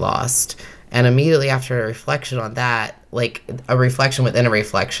who he lost. And immediately after a reflection on that, like a reflection within a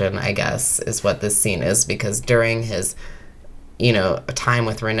reflection, I guess, is what this scene is, because during his time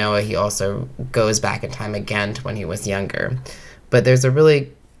with Rinoa, he also goes back in time again to when he was younger. But there's a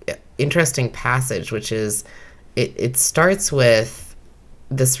really interesting passage, which is it starts with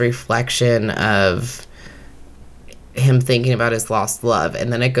this reflection of him thinking about his lost love,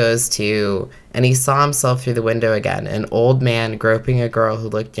 and then it goes to, and he saw himself through the window again, an old man groping a girl who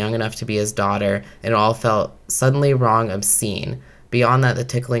looked young enough to be his daughter, and it all felt suddenly wrong, obscene. Beyond that, the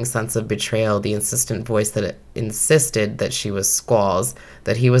tickling sense of betrayal, the insistent voice that insisted that she was Squall's,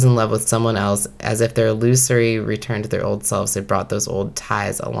 that he was in love with someone else, as if their illusory return to their old selves had brought those old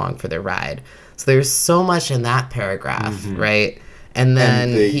ties along for their ride. So there's so much in that paragraph, right? And then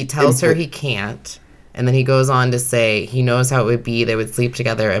he tells her he can't. And then he goes on to say he knows how it would be. They would sleep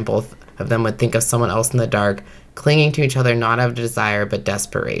together and both of them would think of someone else in the dark, clinging to each other, not out of desire, but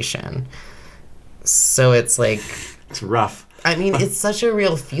desperation. So it's like... It's rough. I mean, it's such a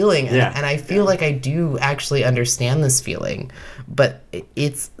real feeling. And, Yeah. and I feel like I do actually understand this feeling. But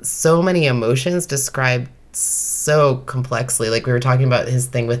it's so many emotions described so complexly. Like we were talking about his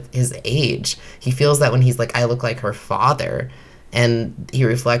thing with his age. He feels that when he's like, I look like her father. And he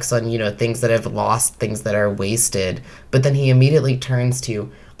reflects on, things that have lost, things that are wasted. But then he immediately turns to,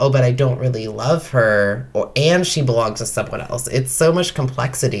 oh, but I don't really love her, and she belongs to someone else. It's so much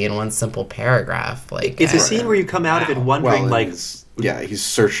complexity in one simple paragraph. Like It's a scene where you come out of it wondering, Well, like, he's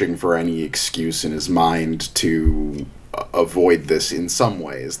searching for any excuse in his mind to avoid this in some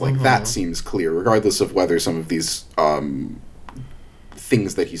ways. Like, that seems clear, regardless of whether some of these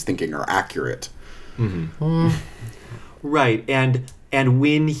things that he's thinking are accurate. right. And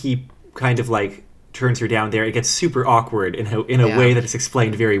when he kind of like turns her down there, it gets super awkward in a way that is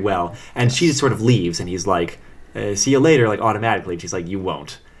explained very well. And she just sort of leaves, and he's like, see you later, like automatically. And she's like, you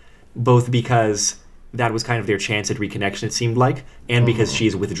won't. Both because that was kind of their chance at reconnection, it seemed like, and because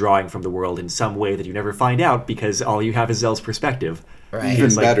she's withdrawing from the world in some way that you never find out because all you have is Zell's perspective. Right. Even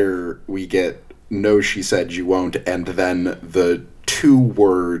It's like- better, we get, no, she said you won't, and then the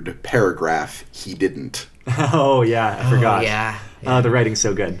 2-word paragraph, he didn't. Oh, yeah, I forgot. yeah. The writing's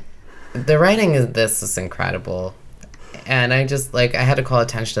so good. The writing of this is incredible. And I just, I had to call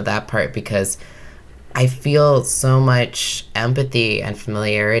attention to that part because I feel so much empathy and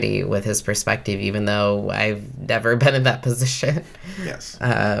familiarity with his perspective, even though I've never been in that position. Yes.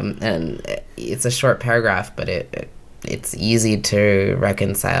 And it's a short paragraph, but it's easy to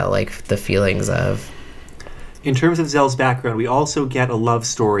reconcile, the feelings of... In terms of Zell's background, we also get a love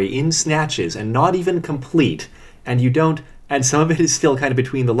story in snatches and not even complete. And some of it is still kind of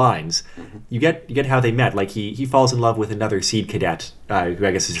between the lines. You get how they met. Like he falls in love with another seed cadet, who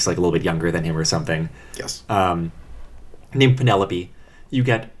I guess is just like a little bit younger than him or something. Yes. Named Penelope. You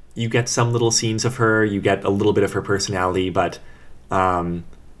get some little scenes of her. You get a little bit of her personality, but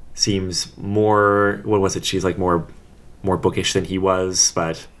seems more. What was it? She's like more bookish than he was,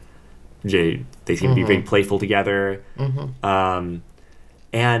 but they seem to be very playful together.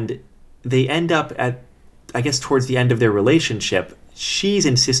 And they end up at, I guess, towards the end of their relationship, she's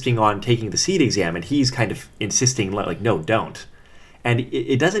insisting on taking the seed exam, and he's kind of insisting, like, no, don't. And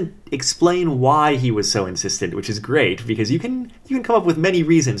it doesn't explain why he was so insistent, which is great, because you can come up with many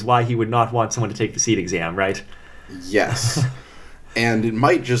reasons why he would not want someone to take the seed exam, right? Yes. And it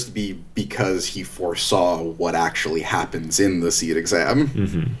might just be because he foresaw what actually happens in the seed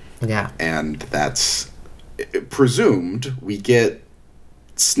exam. Yeah. And that's presumed. We get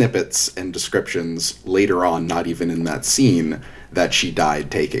snippets and descriptions later on, not even in that scene, that she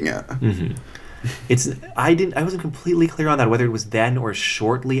died taking it. I wasn't completely clear on that, whether it was then or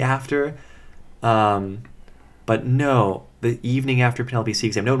shortly after. But no, the evening after Penelope's seed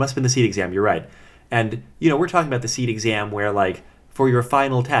exam. No, it must have been the seed exam, you're right. And, we're talking about the seed exam where, like, for your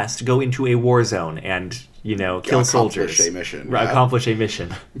final test, go into a war zone and, kill soldiers. Accomplish a mission. Right, Yeah. accomplish a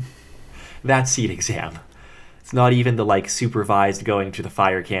mission. That seed exam. It's not even the supervised going to the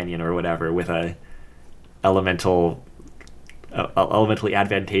fire canyon or whatever with a elementally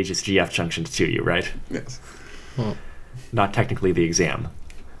advantageous GF junctions to you, right? Yes. Not technically the exam.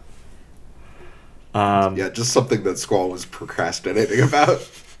 Yeah, just something that Squall was procrastinating about.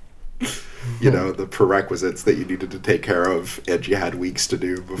 The prerequisites that you needed to take care of and you had weeks to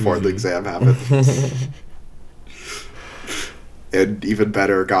do before the exam happened. And even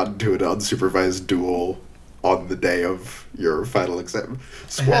better, got into an unsupervised duel on the day of your final exam.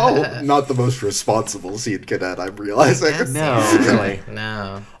 Squall, not the most responsible seed cadet, I'm realizing. No, really.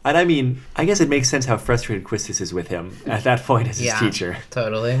 No. And I mean, I guess it makes sense how frustrated Quistis is with him at that point as his teacher.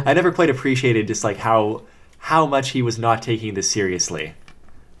 Totally. I never quite appreciated just how much he was not taking this seriously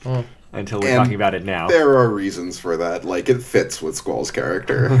until we're And talking about it now. There are reasons for that. It fits with Squall's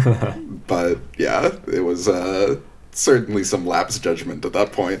character. But, yeah, it was certainly some lapse judgment at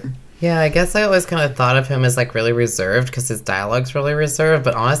that point. Yeah, I guess I always kind of thought of him as really reserved because his dialogue's really reserved,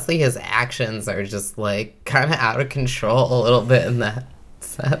 but honestly his actions are just kind of out of control a little bit in that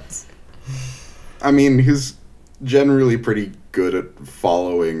sense. I mean, he's generally pretty good at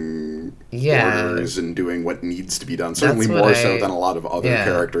following orders and doing what needs to be done. Certainly more so than a lot of other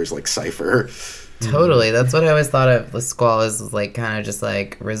characters like Cypher. Totally. That's what I always thought of with Squall is kind of just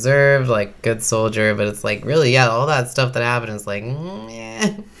reserved, good soldier, but it's really, all that stuff that happened is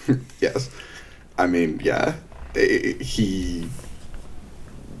yeah. Yes. I mean, yeah.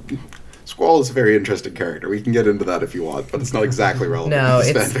 Squall is a very interesting character. We can get into that if you want, but it's not exactly relevant. No,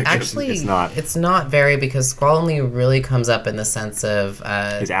 to this it's fanfiction. actually It's not. It's not very because Squall only really comes up in the sense of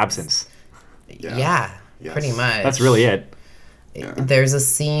his absence. Yeah, Yes. pretty much. That's really it. Yeah. There's a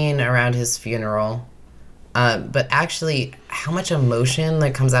scene around his funeral, but actually, how much emotion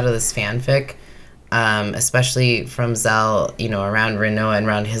that comes out of this fanfic, especially from Zell, around Rinoa and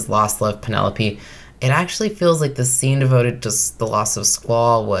around his lost love Penelope, it actually feels like the scene devoted to the loss of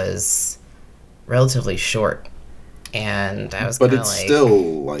Squall was relatively short, and I was But kind of it's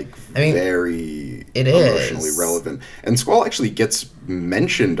still very it emotionally is. relevant. And Squall actually gets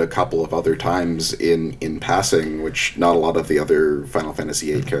mentioned a couple of other times in passing, which not a lot of the other Final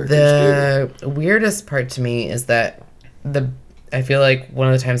Fantasy VIII characters The weirdest part to me is that I feel like one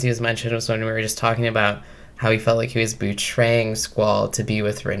of the times he was mentioned was when we were just talking about how he felt like he was betraying Squall to be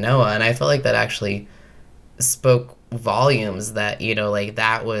with Rinoa, and I felt like that actually spoke volumes that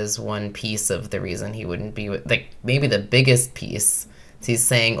that was one piece of the reason he wouldn't be with, maybe the biggest piece. He's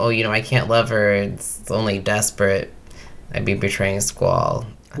saying, I can't love her, it's only desperate, I'd be betraying Squall.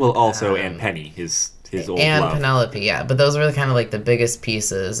 Well, also and Penny, his old and love. Penelope, yeah, but those were kind of the biggest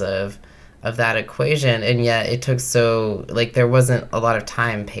pieces of that equation, and yet it took there wasn't a lot of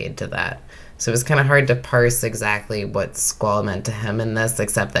time paid to that, so it was kind of hard to parse exactly what Squall meant to him in this,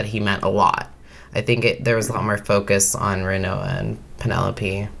 except that he meant a lot. I think there was a lot more focus on Rinoa and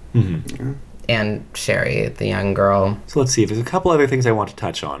Penelope and Sherry, the young girl. So let's see. There's a couple other things I want to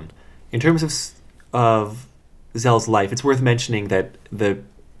touch on. In terms of Zell's life, it's worth mentioning that the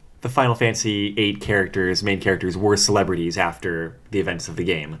Final Fantasy VIII main characters, were celebrities after the events of the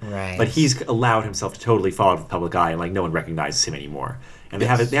game. Right. But he's allowed himself to totally fall out of the public eye, and no one recognizes him anymore. And they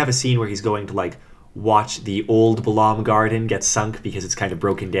have a scene where he's going to watch the old Balam Garden get sunk because it's kind of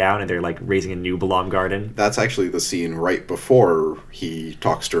broken down, and they're raising a new Balam Garden. That's actually the scene right before he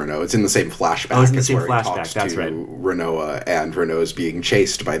talks to Rinoa. It's in the same flashback. Oh, it's in the same where flashback, he talks that's to right. Rinoa, and Rinoa's being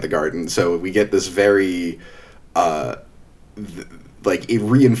chased by the garden. So we get this very, it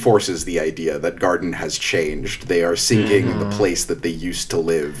reinforces the idea that Garden has changed. They are sinking the place that they used to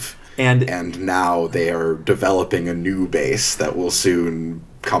live. And now they are developing a new base that will soon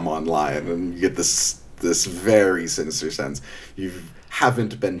come online, and you get this very sinister sense. You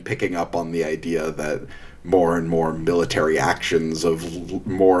haven't been picking up on the idea that more and more military actions of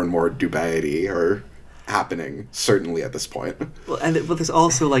more and more dubiety are happening, certainly at this point. Well, but there's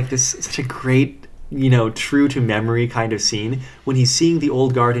also this such a great, true to memory kind of scene when he's seeing the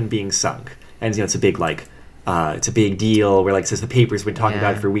old garden being sunk, and it's a big it's a big deal where says the paper's been talking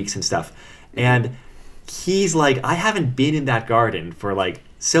about it for weeks and stuff, and he's I haven't been in that garden for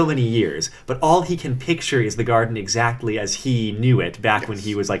so many years, but all he can picture is the garden exactly as he knew it back when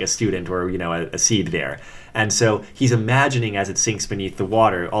he was a student or a seed there. And so he's imagining as it sinks beneath the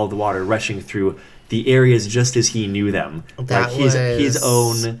water, all the water rushing through the areas just as he knew them. His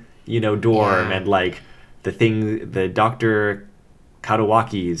own dorm and the Dr.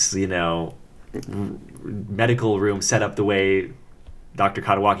 Katawaki's medical room set up the way Dr.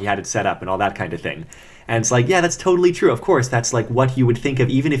 Katawaki had it set up and all that kind of thing. And it's that's totally true. Of course, that's what you would think of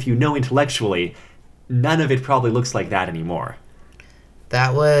even if you know intellectually none of it probably looks like that anymore.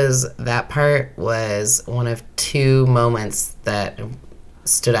 That part was one of two moments that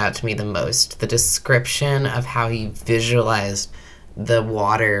stood out to me the most. The description of how he visualized the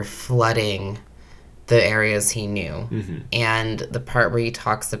water flooding the areas he knew. And the part where he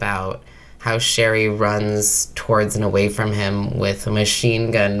talks about how Sherry runs towards and away from him with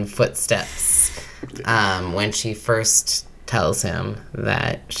machine gun footsteps when she first tells him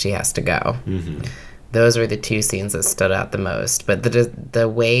that she has to go. Those were the two scenes that stood out the most. But the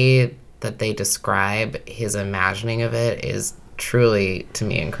way that they describe his imagining of it is truly, to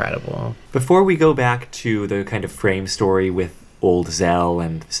me, incredible. Before we go back to the kind of frame story with old Zell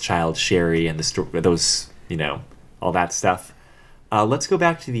and his child Sherry and those, all that stuff, let's go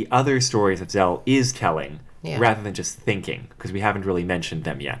back to the other stories that Zell is telling, rather than just thinking, because we haven't really mentioned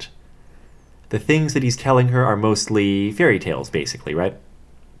them yet. The things that he's telling her are mostly fairy tales, basically, right?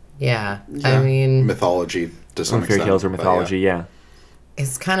 Yeah. I mean, mythology to some fairy extent. tales or but mythology, yeah.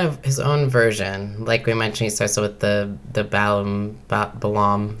 it's kind of his own version. Like we mentioned, he starts with the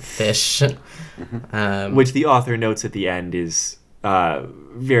Balam fish. Which the author notes at the end is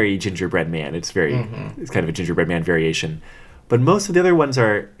very gingerbread man. It's very it's kind of a gingerbread man variation. But most of the other ones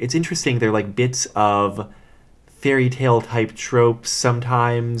it's interesting. They're like bits of fairy tale type tropes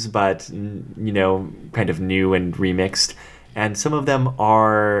sometimes, but kind of new and remixed. And some of them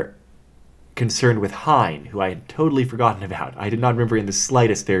are concerned with Hein, who I had totally forgotten about. I did not remember in the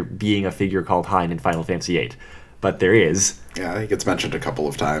slightest there being a figure called Hein in Final Fantasy VIII, but there is. Yeah, I think it's mentioned a couple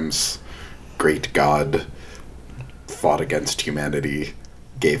of times. Great God fought against humanity,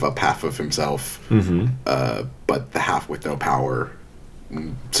 gave up half of himself, but the half with no power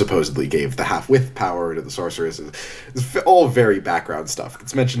supposedly gave the half with power to the sorceress. It's all very background stuff.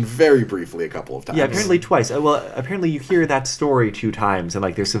 It's mentioned very briefly a couple of times. Yeah, apparently twice. Well, apparently you hear that story 2 times,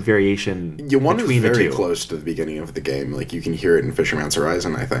 and there's some variation One is between the very two. close to the beginning of the game. Like you can hear it in Fisherman's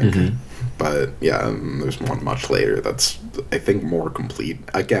Horizon, I think. But yeah, there's one much later that's I think more complete.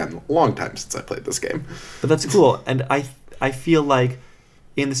 Again, long time since I played this game. But that's cool, and I feel like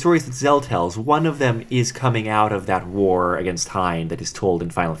in the stories that Zell tells, one of them is coming out of that war against Hein that is told in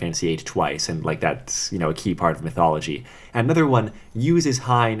Final Fantasy VIII twice, and that's a key part of mythology. And another one uses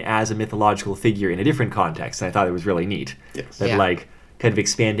Hein as a mythological figure in a different context, and I thought it was really neat. Yes. That kind of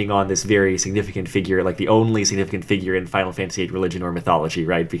expanding on this very significant figure, like the only significant figure in Final Fantasy VIII religion or mythology,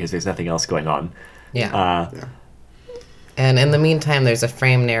 right? Because there's nothing else going on. Yeah. And in the meantime, there's a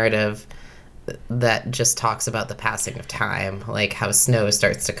frame narrative that just talks about the passing of time, like how snow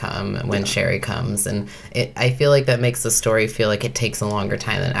starts to come when Sherry comes, and I feel like that makes the story feel like it takes a longer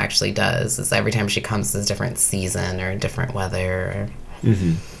time than it actually does. It's every time she comes, it's a different season or different weather.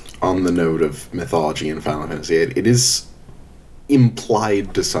 On the note of mythology in Final Fantasy VIII, it is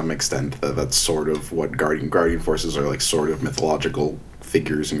implied to some extent that that's sort of what guardian forces are, like sort of mythological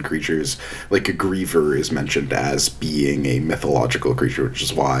figures and creatures. Like a griever is mentioned as being a mythological creature, which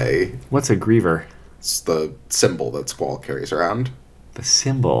is why What's a griever? it's the symbol that Squall carries around. The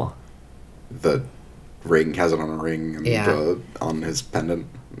symbol. The ring has it on a ring and on his pendant.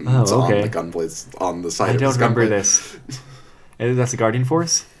 And Oh, it's okay. on the gunblade, on the side I of don't his remember gunblade. this. That's a Guardian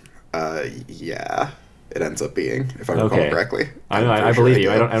Force? Yeah, it ends up being, if I recall Okay. correctly. I believe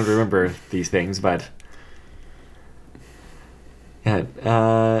you. I don't remember these things, but yeah.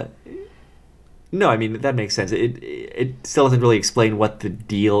 No, I mean that makes sense. It still doesn't really explain what the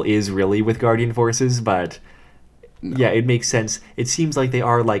deal is really with Guardian Forces, but yeah, it makes sense. It seems like they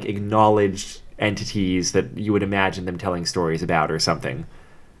are like acknowledged entities that you would imagine them telling stories about or something.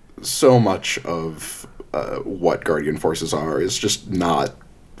 So much of what Guardian Forces are is just not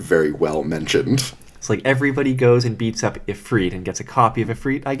very well mentioned. It's like everybody goes and beats up Ifrit and gets a copy of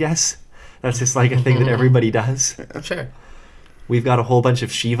Ifrit, I guess. That's just like a thing that everybody does. Sure. We've got a whole bunch of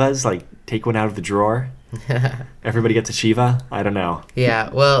Shivas, like take one out of the drawer. Everybody gets a Shiva? I don't know. Yeah,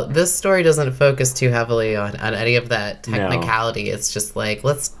 well, this story doesn't focus too heavily on any of that technicality. No. It's just like,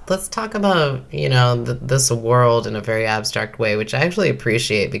 let's talk about, this world in a very abstract way, which I actually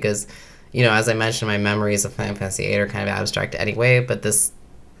appreciate because, as I mentioned, my memories of Final Fantasy VIII are kind of abstract anyway, but this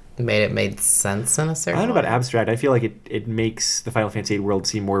made sense in a certain way. I don't know about abstract. I feel like it makes the Final Fantasy VIII world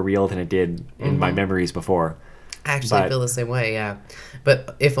seem more real than it did in my memories before. I feel the same way, yeah.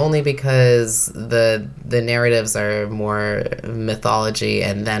 But if only because the narratives are more mythology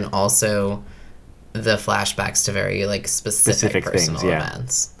and then also the flashbacks to very specific personal things, yeah.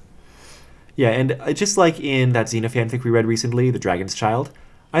 events. Yeah, and just like in that Xena fanfic we read recently, The Dragon's Child,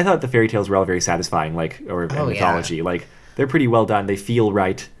 I thought the fairy tales were all very satisfying, mythology. Yeah. They're pretty well done. They feel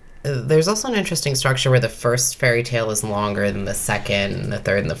right. There's also an interesting structure where the first fairy tale is longer than the second, and the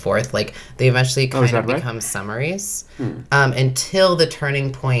third, and the fourth. Like, they eventually is kind of that right? become summaries until the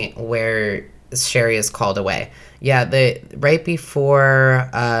turning point where Sherry is called away. Yeah, right before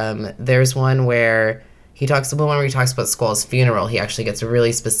there's one where he talks about Squall's funeral. He actually gets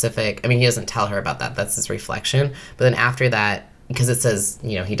really specific. I mean, he doesn't tell her about that. That's his reflection. But then after that, because it says,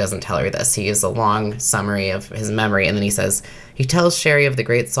 he doesn't tell her this. He gives a long summary of his memory, and then he says, he tells Sherry of the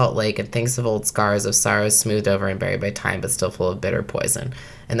Great Salt Lake and thinks of old scars of sorrows smoothed over and buried by time, but still full of bitter poison.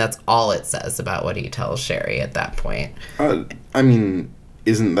 And that's all it says about what he tells Sherry at that point. I mean,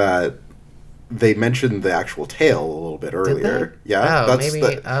 isn't that... They mentioned the actual tale a little bit earlier. Yeah, Oh, that's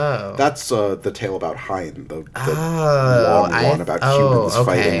maybe. that's the tale about Hein, the Oh, long one about humans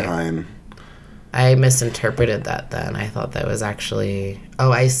fighting Hein. I misinterpreted that then. I thought that was actually...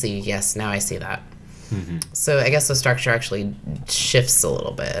 Oh, I see. Yes, now I see that. So I guess the structure actually shifts a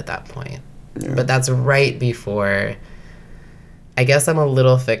little bit at that point. Yeah. But that's right before... I guess I'm a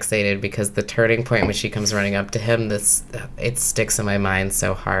little fixated because the turning point when she comes running up to him, it sticks in my mind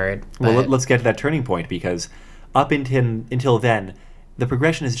so hard. Well, But- let's get to that turning point, because up until then, the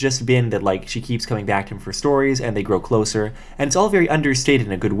progression has just been that, like, she keeps coming back to him for stories, and they grow closer, and it's all very understated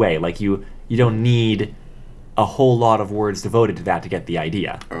in a good way. Like, you don't need a whole lot of words devoted to that to get the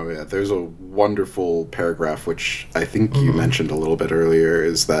idea. Oh yeah, there's a wonderful paragraph which I think you mentioned a little bit earlier,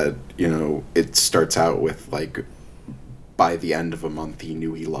 is that, it starts out with, like, by the end of a month he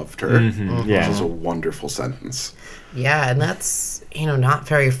knew he loved her. Yeah. Which is a wonderful sentence. Yeah, and that's, not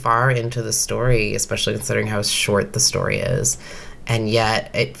very far into the story, especially considering how short the story is. And yet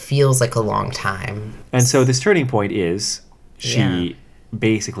it feels like a long time. And so this turning point is she Yeah.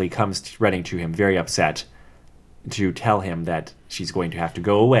 basically comes running to him very upset to tell him that she's going to have to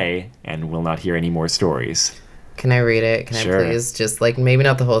go away and will not hear any more stories. Can I read it? Can Sure. I please? Just like maybe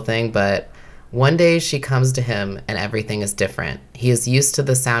not the whole thing, but one day she comes to him and everything is different. He is used to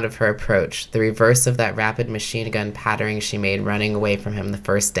the sound of her approach, the reverse of that rapid machine gun pattering she made running away from him the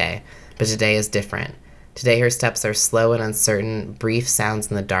first day. But today is different. Today her steps are slow and uncertain, brief sounds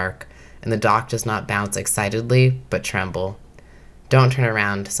in the dark, and the dock does not bounce excitedly, but tremble. Don't turn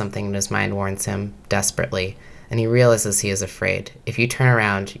around, something in his mind warns him, desperately, and he realizes he is afraid. If you turn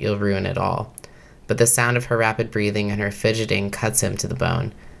around, you'll ruin it all. But the sound of her rapid breathing and her fidgeting cuts him to the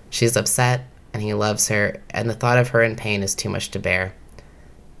bone. She's upset, and he loves her, and the thought of her in pain is too much to bear.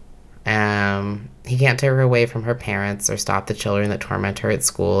 He can't tear her away from her parents, or stop the children that torment her at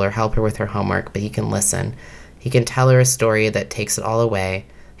school, or help her with her homework, but he can listen. He can tell her a story that takes it all away.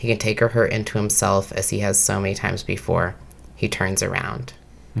 He can take her into himself, as he has so many times before. He turns around.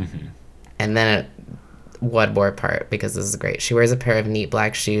 And then one more part, because this is great. She wears a pair of neat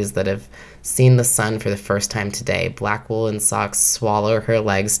black shoes that have seen the sun for the first time today. Black woolen socks swallow her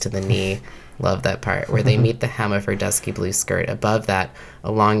legs to the knee. Love that part, where they meet the hem of her dusky blue skirt. Above that,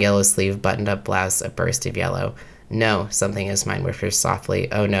 a long yellow sleeve buttoned-up blouse, a burst of yellow. No, something in his mind whispers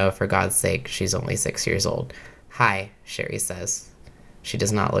softly. Oh no, for God's sake, she's only 6 years old. Hi, Sherry says. She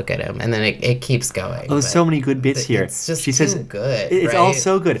does not look at him, and then it keeps going. Oh, there's so many good bits here. It's just she too says, good, It's all right?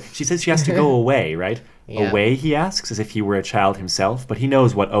 so good. She says she has to go away, right? Yeah. Away, he asks, as if he were a child himself, but he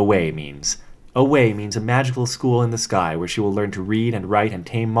knows what away means. Away means a magical school in the sky where she will learn to read and write and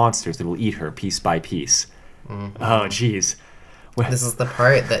tame monsters that will eat her piece by piece. Oh, jeez. This is the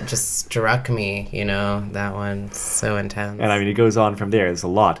part that just struck me, that one's so intense. And I mean, it goes on from there. There's a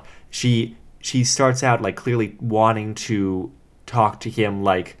lot. She starts out, like, clearly wanting to talk to him,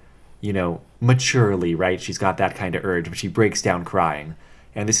 like, maturely, right? She's got that kind of urge, but she breaks down crying.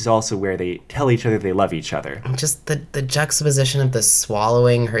 And this is also where they tell each other they love each other. Just the juxtaposition of the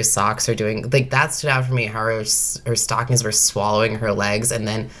swallowing her socks are doing, like, that stood out for me, how her stockings were swallowing her legs, and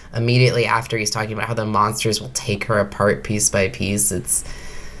then immediately after he's talking about how the monsters will take her apart piece by piece. It's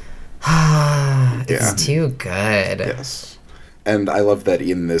Yeah. too good. Yes. And I love that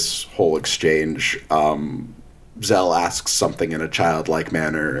in this whole exchange, Zell asks something in a childlike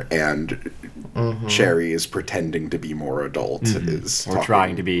manner, and Sherry is pretending to be more adult, is Or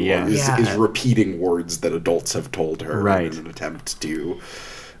trying to be, yeah. is repeating words that adults have told her Right. in an attempt to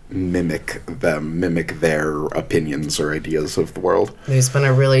mimic their opinions or ideas of the world. There's been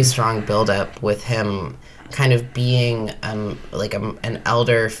a really strong buildup with him kind of being like an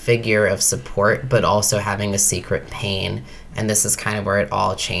elder figure of support, but also having a secret pain. And this is kind of where it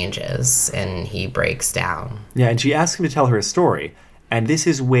all changes, and he breaks down. Yeah, and she asks him to tell her a story. And this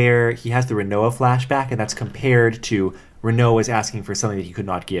is where he has the Renoa flashback, and that's compared to Renoa is asking for something that he could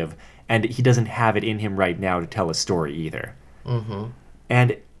not give. And he doesn't have it in him right now to tell a story either.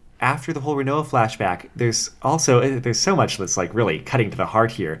 And after the whole Renoa flashback, there's so much that's like really cutting to the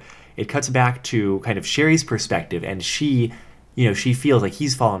heart here. It cuts back to kind of Sherry's perspective, and she feels like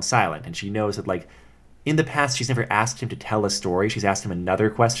he's fallen silent, and she knows that like in the past she's never asked him to tell a story. She's asked him another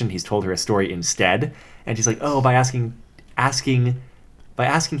question. He's told her a story instead, and she's like, oh, by asking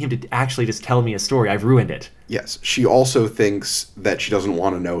him to actually just tell me a story, I've ruined it. Yes, she also thinks that she doesn't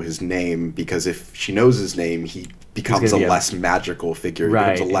want to know his name because if she knows his name, he becomes a less magical figure. He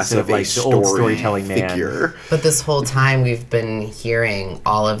Right, becomes a less instead of of, like, a the old storytelling man. figure. But this whole time we've been hearing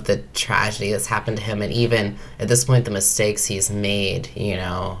all of the tragedy that's happened to him, and even at this point the mistakes he's made,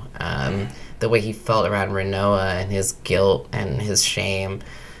 the way he felt around Renoa and his guilt and his shame.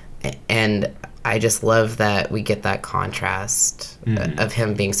 And I just love that we get that contrast of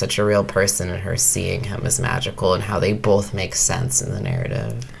him being such a real person and her seeing him as magical, and how they both make sense in the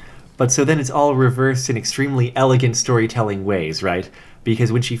narrative. But so then it's all reversed in extremely elegant storytelling ways, right?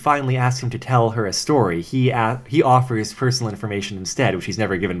 Because when she finally asks him to tell her a story, he offers personal information instead, which he's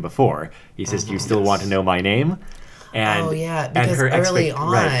never given before. He says, do you still want to know my name? And, oh, yeah, because early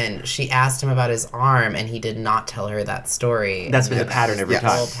on, she asked him about his arm, and he did not tell her that story. That's been the pattern every Yes.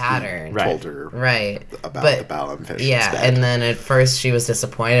 time. The whole pattern. Right. Told her Right. about But- the Balin-fish Yeah, instead. and then at first she was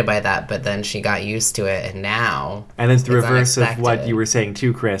disappointed by that, but then she got used to it, and now And then it's the reverse of what unexpected. you were saying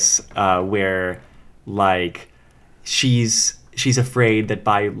too, Chris, where like she's afraid that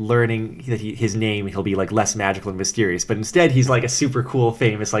by learning that his name, he'll be like less magical and mysterious. But instead, he's like a super cool,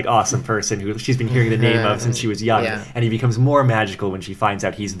 famous, like awesome person who she's been hearing the name of since she was young, Yeah. and he becomes more magical when she finds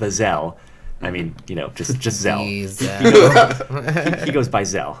out he's the Zell. I mean, just Zell. Jeez, He goes by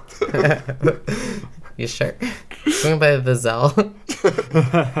Zell. you sure? Going by the Zell.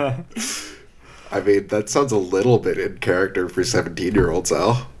 I mean, that sounds a little bit in character for 17-year-old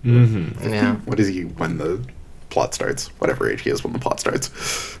Al. Yeah, What is he when the plot starts? Whatever age he is when the plot starts.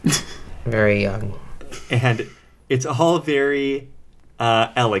 very young. And it's all very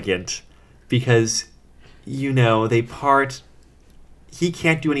elegant because, they part. He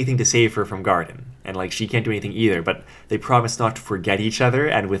can't do anything to save her from Garden, and like she can't do anything either. But they promise not to forget each other,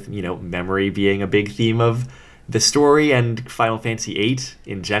 and with memory being a big theme of the story and Final Fantasy VIII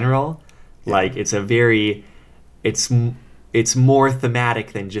in general, like it's more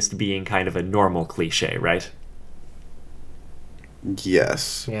thematic than just being kind of a normal cliche, right?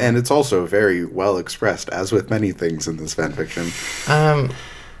 Yes. Yeah. And it's also very well expressed, as with many things in this fanfiction.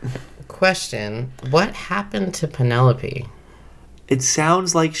 Question: what happened to Penelope? It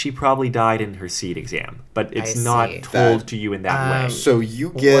sounds like she probably died in her seed exam, but it's I not see. told That- to you in that way. So you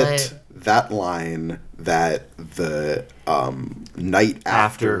get What? that line that the night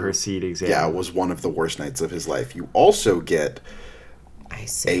After her seed exam. Yeah, was one of the worst nights of his life. You also get I a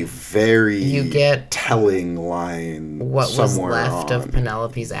see. very You get telling line What was somewhere left on of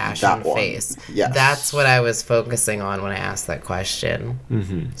Penelope's ashen that one. face. Yes. That's what I was focusing on when I asked that question.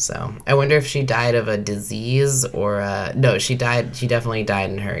 Mm-hmm. So I wonder if she died of a disease or no, she died. She definitely died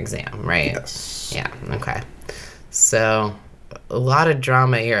in her exam, right? Yes. Yeah. Okay. So a lot of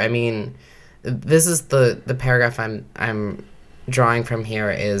drama here. I mean, this is the paragraph I'm drawing from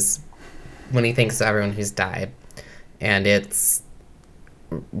here is when he thinks of everyone who's died, and it's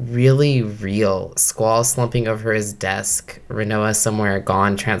really real. Squall slumping over his desk. Renoa somewhere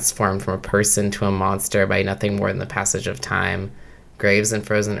gone, transformed from a person to a monster by nothing more than the passage of time. Graves in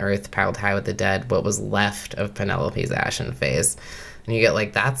frozen earth piled high with the dead. What was left of Penelope's ashen face. And you get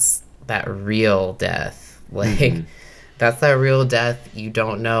like, that's that real death. Like, that's that real death you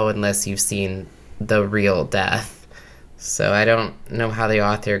don't know unless you've seen the real death. So I don't know how the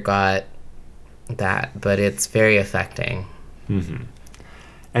author got that, but it's very affecting.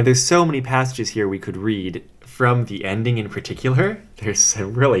 And there's so many passages here we could read from the ending in particular. There's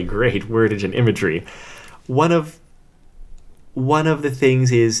some really great wordage and imagery. One of the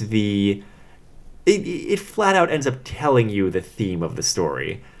things is it flat out ends up telling you the theme of the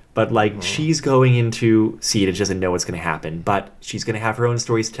story. But like she's going into Seed and she doesn't know what's going to happen, but she's going to have her own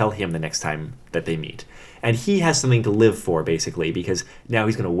stories to tell him the next time that they meet. And he has something to live for, basically, because now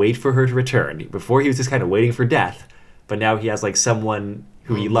he's going to wait for her to return. Before he was just kind of waiting for death, but now he has like someone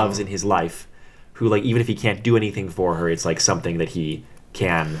who he loves in his life, who like even if he can't do anything for her, it's like something that he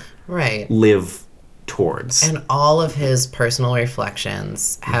can Right. live towards. And all of his personal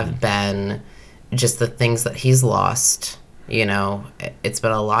reflections have been just the things that he's lost. It's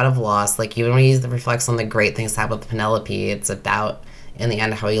been a lot of loss. Like, even when he reflects on the great things that happened with Penelope, it's about, in the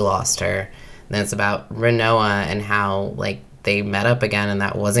end, how he lost her. And then it's about Renoa and how, like, they met up again and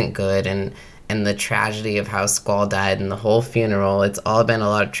that wasn't good. And the tragedy of how Squall died and the whole funeral. It's all been a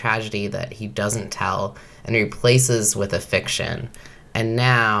lot of tragedy that he doesn't tell and replaces with a fiction. And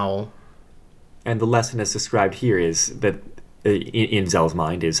now, And the lesson as described here is that, in Zell's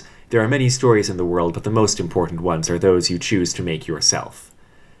mind, is there are many stories in the world, but the most important ones are those you choose to make yourself.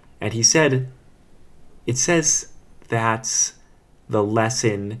 And he said, it says that's the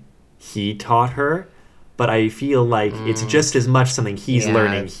lesson he taught her, but I feel like it's just as much something he's Yeah.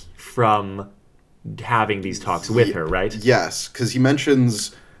 learning from having these talks with her, right? Yes, because he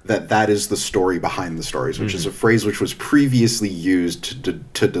mentions that is the story behind the stories, which is a phrase which was previously used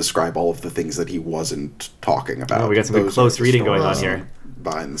to describe all of the things that he wasn't talking about. Oh, we got some good Those close are the reading going on stories here.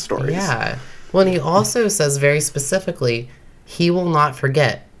 behind the stories. yeah. Well, and he also says very specifically, he will not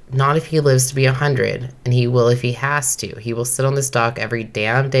forget. Not if he lives to be 100, and he will if he has to. He will sit on this dock every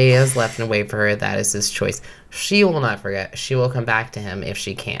damn day he has left and wait for her. That is his choice. She will not forget. She will come back to him if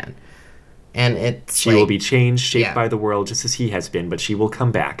she can. And it's She will be changed, shaped yeah. by the world just as he has been, but she will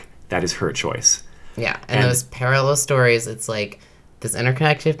come back. That is her choice. Yeah, and And- those parallel stories, it's like this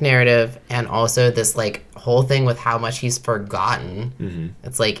interconnected narrative and also this like whole thing with how much he's forgotten. Mm-hmm.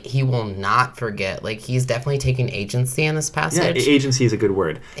 It's like he will not forget. Like he's definitely taking agency in this Yeah, passage. agency is a good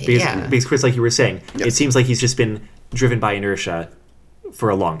word. Because, Yeah. because Chris, like you were saying, Yes. it seems like he's just been driven by inertia for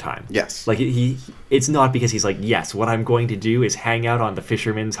a long time. Yes. Like it's not because he's like, yes, what I'm going to do is hang out on the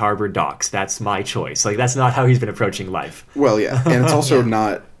Fisherman's Harbor docks. That's my choice. Like that's not how he's been approaching life. Well, yeah, and it's also Yeah.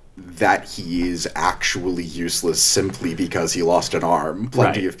 not that he is actually useless simply because he lost an arm.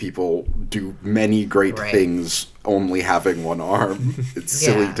 Plenty Right. of people do many great Right. things only having one arm. It's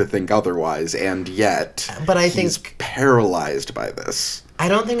silly Yeah. to think otherwise, and yet But I he's think- paralyzed by this. I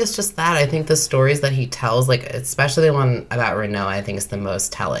don't think it's just that. I think the stories that he tells, like especially the one about Renault, I think is the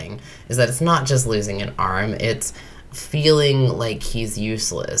most telling. Is that it's not just losing an arm; it's feeling like he's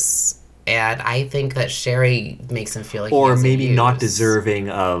useless. And I think that Sherry makes him feel like Or he has a maybe not use. deserving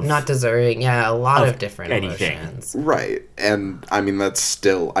of Not deserving. Yeah, a lot Of of different anything. emotions. Right, and I mean that's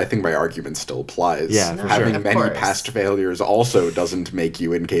still. I think my argument still applies. Yeah, for having sure. Of many course. past failures also doesn't make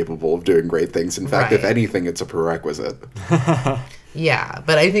you incapable of doing great things. In fact, if Right. anything, it's a prerequisite. Yeah,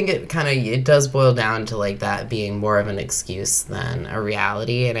 but I think it does boil down to like that being more of an excuse than a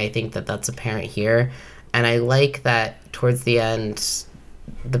reality, and I think that that's apparent here. And I like that towards the end,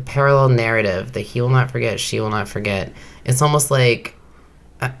 the parallel narrative that he will not forget, she will not forget. It's almost like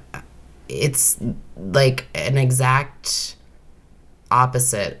it's like an exact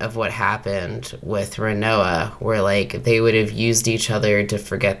opposite of what happened with Renoa, where like they would have used each other to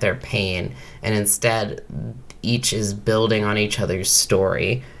forget their pain, and instead each is building on each other's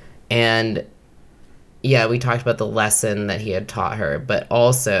story. And yeah, we talked about the lesson that he had taught her, but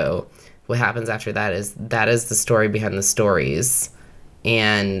also what happens after that is the story behind the stories,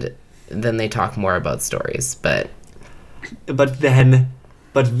 and then they talk more about stories. But but then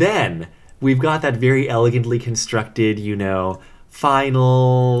we've got that very elegantly constructed,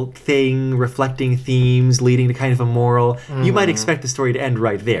 final thing, reflecting themes, leading to kind of a moral. You might expect the story to end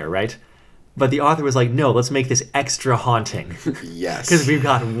right there, right? But the author was like, no, let's make this extra haunting. Yes. Because we've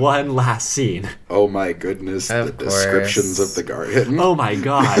got one last scene. Oh my goodness, the Of descriptions course. of the garden. Oh my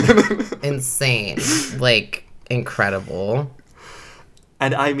god. insane, like incredible.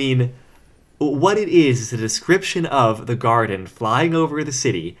 And I mean, what it is a description of the garden flying over the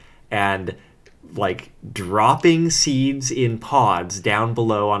city and like dropping seeds in pods down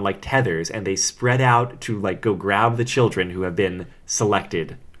below on like tethers, and they spread out to like go grab the children who have been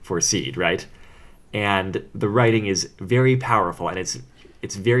selected for seed, right? And the writing is very powerful, and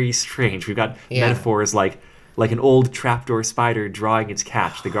it's very strange. We've got Yeah. metaphors like an old trapdoor spider drawing its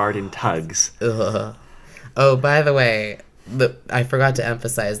catch. The garden tugs. Ugh. Oh, by the way, I forgot to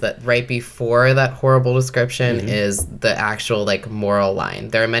emphasize that right before that horrible description is the actual like moral line.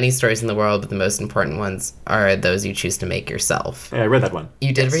 There are many stories in the world, but the most important ones are those you choose to make yourself. Yeah, I read that one.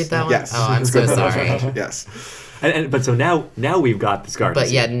 You did read that one? Yes. Oh, I'm so sorry. Yes. But so now we've got this garden. But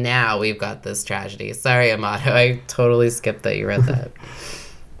scene. yeah, now we've got this tragedy. Sorry, Amato. I totally skipped that you read that.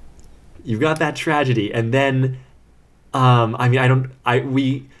 You've got that tragedy, and then,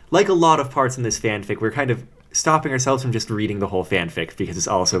 we like a lot of parts in this fanfic. We're kind of stopping ourselves from just reading the whole fanfic because it's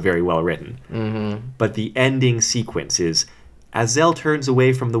also very well written. Mm-hmm. But the ending sequence is, as Zell turns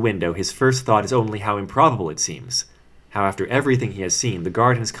away from the window, his first thought is only how improbable it seems. How after everything he has seen, the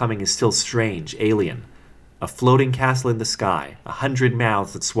garden's coming is still strange, alien. A floating castle in the sky, 100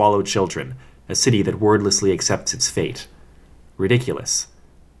 mouths that swallow children, a city that wordlessly accepts its fate. Ridiculous.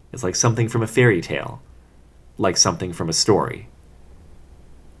 It's like something from a fairy tale. Like something from a story.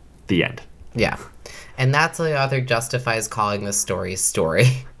 The end. Yeah. And that's how the author justifies calling this story.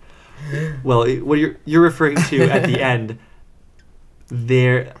 Well, what you're referring to at the end,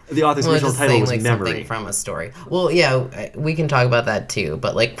 the author's Well, original just title saying, was like, Memory. something from a story. Well, yeah, we can talk about that too.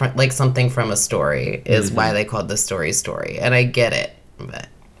 But like something from a story is why they called the story, and I get it. But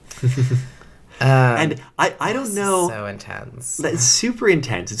And I don't know. so intense. It's super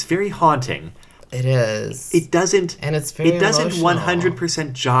intense. It's very haunting. It is. It doesn't. And it's very It doesn't emotional.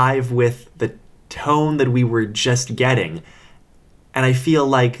 100% jive with the tone that we were just getting, and I feel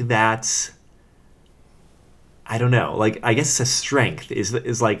like that's. I don't know. Like, I guess it's a strength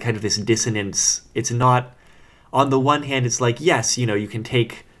is like kind of this dissonance. It's not. On the one hand, it's like, yes, you can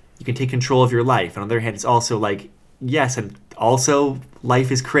take control of your life, and on the other hand, it's also like, yes, and also life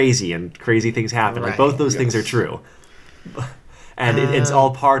is crazy and crazy things happen. Like, both Right. those things are Yes. true, and it's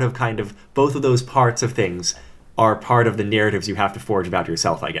all part of kind of both of those parts of things are part of the narratives you have to forge about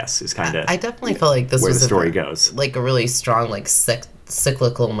yourself. I guess is kind of I definitely felt like this where was the story goes. like a really strong like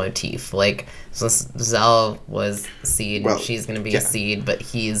cyclical motif. Like, so Zell was seed, Well, she's gonna be yeah. a seed, but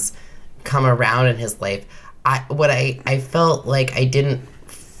he's come around in his life. I felt like I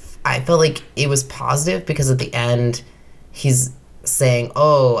felt like it was positive because at the end he's saying,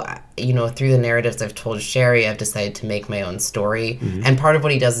 oh, through the narratives I've told Sherry, I've decided to make my own story. And part of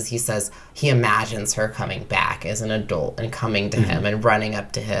what he does is he says he imagines her coming back as an adult and coming to him and running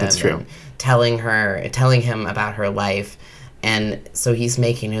up to him. That's true. And telling him about her life. And so he's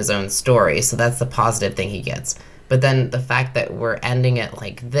making his own story. So that's the positive thing he gets. But then the fact that we're ending it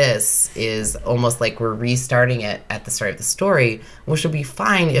like this is almost like we're restarting it at the start of the story, which would be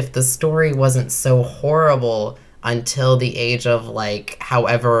fine if the story wasn't so horrible until the age of, like,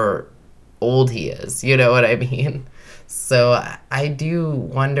 however old he is. You know what I mean? So I do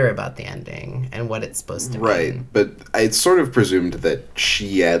wonder about the ending and what it's supposed to Right, mean. but I'd sort of presumed that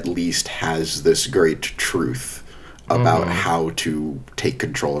she at least has this great truth about how to take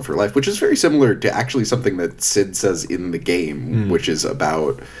control of her life, which is very similar to actually something that Sid says in the game, which is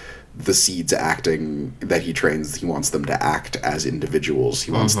about the seeds acting that he trains. He wants them to act as individuals.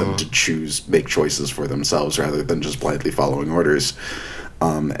 He wants them to make choices for themselves rather than just blindly following orders.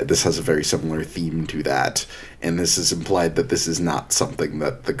 This has a very similar theme to that, and this is implied that this is not something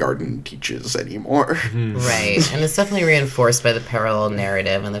that the garden teaches anymore. Right. And it's definitely reinforced by the parallel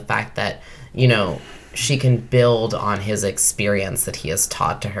narrative and the fact that, she can build on his experience that he has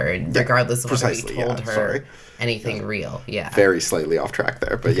taught to her, regardless of whether he precisely, told yeah, her sorry. anything real. Yeah. Very slightly off track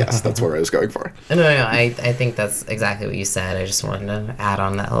there, but yes, that's where I was going for. No, I think that's exactly what you said. I just wanted to add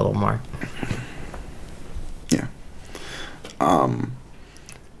on that a little more. Yeah.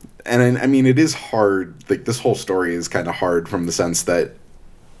 And I mean, it is hard. Like, this whole story is kind of hard from the sense that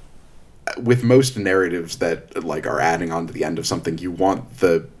with most narratives that, like, are adding on to the end of something, you want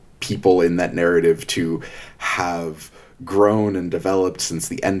the people in that narrative to have grown and developed since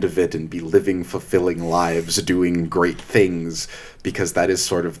the end of it and be living fulfilling lives doing great things, because that is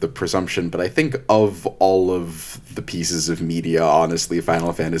sort of the presumption. But I think of all of the pieces of media, honestly,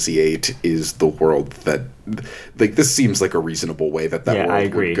 Final Fantasy VIII is the world that, like, this seems like a reasonable way that Yeah, I world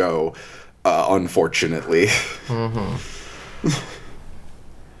agree. would go, unfortunately.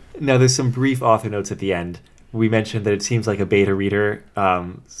 Now, there's some brief author notes at the end. We mentioned that it seems like a beta reader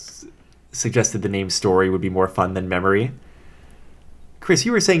suggested the name Story would be more fun than Memory. Chris,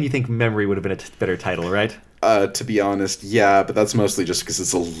 you were saying you think Memory would have been a better title, right? To be honest, yeah, but that's mostly just because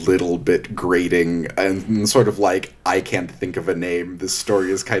it's a little bit grating and sort of like, I can't think of a name. This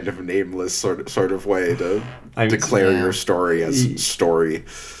story is kind of a nameless sort of way to declare your story as story.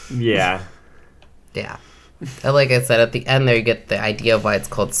 Yeah. Yeah. And like I said, at the end there you get the idea of why it's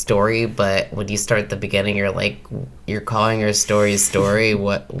called Story, but when you start at the beginning, you're like, you're calling your story Story?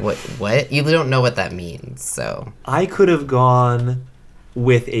 What? You don't know what that means, so. I could have gone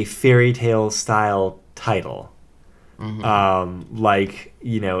with a fairy tale style title. Like,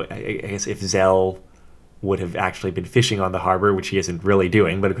 I guess if Zell would have actually been fishing on the harbor, which he isn't really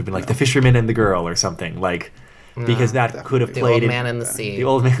doing, but it could have been like The Fisherman and the Girl or something, like, because that could have The played Old in- Man in the Sea. The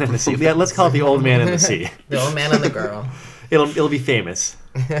Old Man in the Sea. Yeah, let's call it The Old Man in the Sea. The Old Man and the Girl. It'll be famous.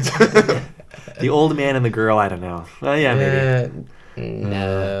 The Old Man and the Girl, I don't know. Yeah, maybe.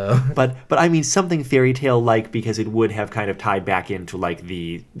 No. But I mean something fairy tale like, because it would have kind of tied back into like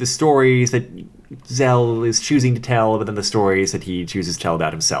the stories that Zell is choosing to tell, but then the stories that he chooses to tell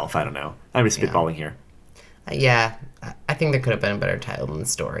about himself. I don't know. I'm just spitballing here. Yeah, I think there could have been a better title than the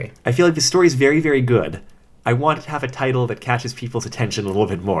story. I feel like the story is very, very good. I want it to have a title that catches people's attention a little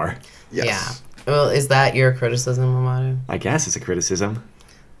bit more. Yes. Yeah. Well, is that your criticism, Amado? I guess it's a criticism.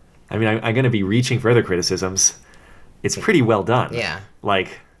 I mean, I'm going to be reaching for other criticisms. It's pretty well done. Yeah.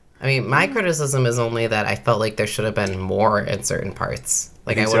 Like, I mean, my criticism is only that I felt like there should have been more in certain parts.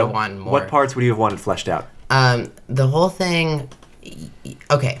 Like, I would have wanted more. What parts would you have wanted fleshed out? The whole thing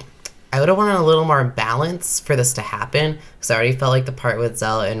Okay. I would have wanted a little more balance for this to happen because I already felt like the part with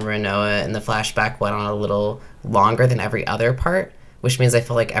Zell and Renoa and the flashback went on a little longer than every other part, which means I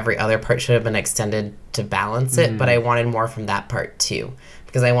feel like every other part should have been extended to balance it, but I wanted more from that part too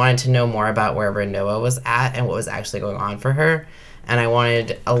because I wanted to know more about where Renoa was at and what was actually going on for her. And I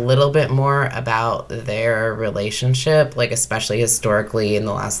wanted a little bit more about their relationship, like especially historically in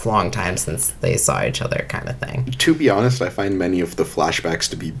the last long time since they saw each other kind of thing. To be honest, I find many of the flashbacks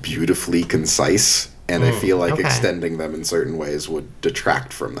to be beautifully concise, and I feel like okay. extending them in certain ways would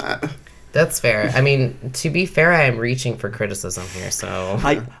detract from that. That's fair. I mean, to be fair, I am reaching for criticism here, so...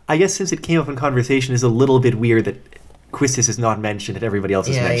 I guess since it came up in conversation, it's a little bit weird that Quistis is not mentioned and everybody else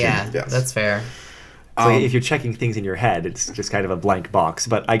is mentioned. Yeah, Yes. that's fair. So if you're checking things in your head, it's just kind of a blank box.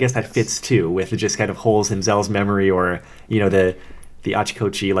 But I guess that fits too, with just kind of holes in Zell's memory, or the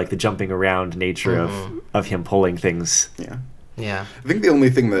Achikochi, like the jumping around nature of him pulling things. Yeah. Yeah. I think the only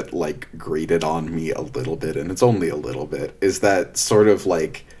thing that, like, grated on me a little bit, and it's only a little bit, is that sort of,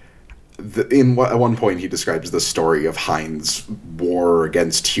 like, at one point he describes the story of Hein's war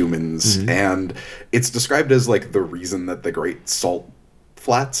against humans, and it's described as, like, the reason that the Great Salt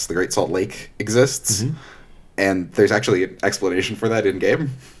Flats, the Great Salt Lake, exists, and there's actually an explanation for that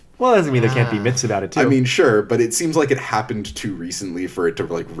in-game. Well, that doesn't mean there can't be myths about it, too. I mean, sure, but it seems like it happened too recently for it to,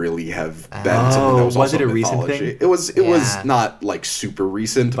 like, really have been something that was was also it a recent mythology. thing? It was Yeah. not, like, super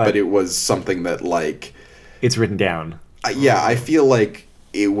recent, but it was something that, like... It's written down. I feel like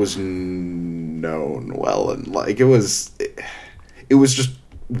it was known well, and, like, it was just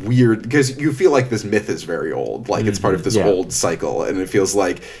weird, because you feel like this myth is very old. Like, it's part of this old cycle, and it feels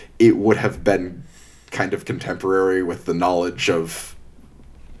like it would have been kind of contemporary with the knowledge of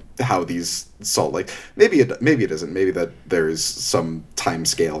how these salt lake... Maybe it isn't. Maybe that there's some time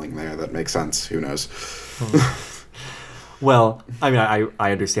scaling there that makes sense. Who knows? Well, I mean,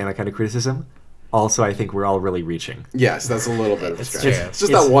 I understand that kind of criticism. Also, I think we're all really reaching. Yes, that's a little bit of a stretch. true. It's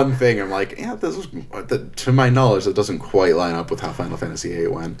just that one thing. I'm like, yeah, to my knowledge, that doesn't quite line up with how Final Fantasy VIII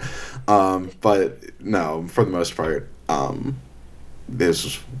went. But no, for the most part, this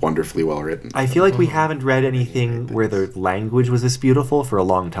was wonderfully well written. I feel like we haven't read anything where the language was this beautiful for a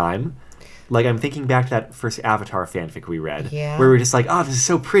long time. Like, I'm thinking back to that first Avatar fanfic we read, Yeah. where we were just like, oh, this is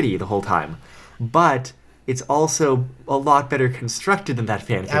so pretty the whole time. But it's also a lot better constructed than that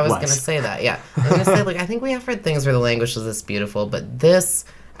fanfic I was going to say that, yeah. I was going to say, like, I think we have heard things where the language was this beautiful, but this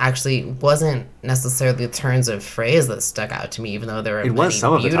actually wasn't necessarily the turns of phrase that stuck out to me, even though there were many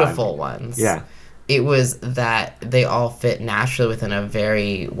some of the time. beautiful ones. Yeah. It was that they all fit naturally within a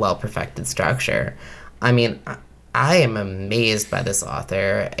very well-perfected structure. I mean, I am amazed by this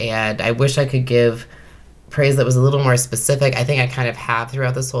author, and I wish I could give praise that was a little more specific. I think I kind of have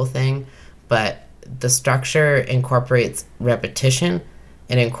throughout this whole thing, but the structure incorporates repetition,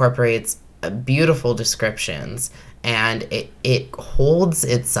 it incorporates beautiful descriptions, and it holds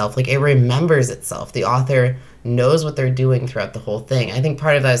itself, like it remembers itself. The author knows what they're doing throughout the whole thing. I think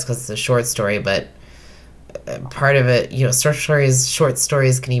part of that is because it's a short story, but part of it, short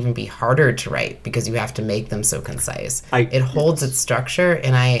stories can even be harder to write because you have to make them so concise. It holds its structure,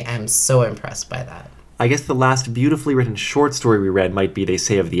 and I am so impressed by that. I guess the last beautifully written short story we read might be They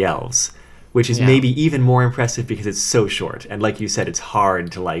Say of the Elves, which is maybe even more impressive because it's so short. And like you said, it's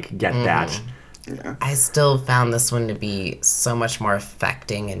hard to, like, get that. Yeah. I still found this one to be so much more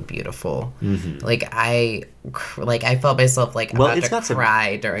affecting and beautiful. Mm-hmm. Like I felt myself like Well, about it's to got some-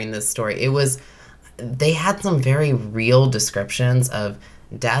 cry during this story. They had some very real descriptions of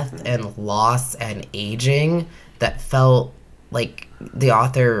death and loss and aging that felt like the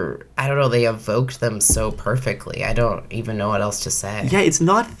author, I don't know, they evoked them so perfectly. I don't even know what else to say. Yeah, it's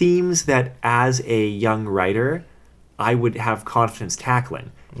not themes that, as a young writer, I would have confidence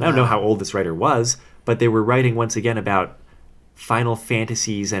tackling. I don't know how old this writer was, but they were writing once again about Final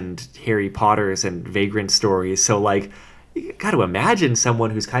Fantasies and Harry Potters and Vagrant stories. So, like, you got to imagine someone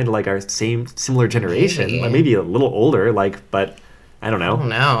who's kind of like our similar generation, Maybe. like maybe a little older, like, but I don't know. I don't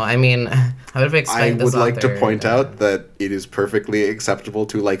know. I mean, I would have I expected this would like to author- point out that it is perfectly acceptable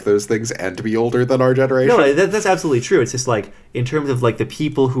to like those things and to be older than our generation. No, that's absolutely true. It's just like, in terms of like the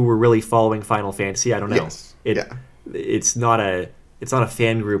people who were really following Final Fantasy, I don't know. Yes. It's not a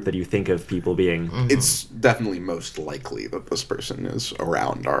fan group that you think of people being. It's definitely most likely that this person is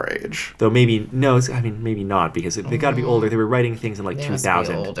around our age. Though maybe maybe not, because they got to be older. They were writing things in like They must be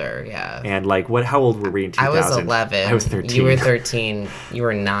 2000. older, yeah. And like how old were we in 2000? I was 11. I was 13. You were 13. You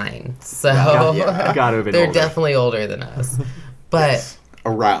were 9. So I gotta have been they're older. definitely older than us. But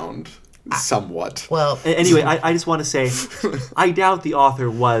Around, somewhat. well, Anyway, I just want to say, I doubt the author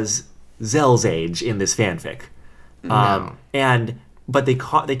was Zell's age in this fanfic. But they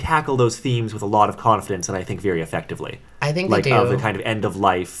tackle those themes with a lot of confidence, and I think very effectively. I think like they do. of the kind of end of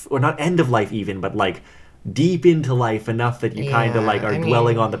life, or not end of life even, but like deep into life enough that you kind of like are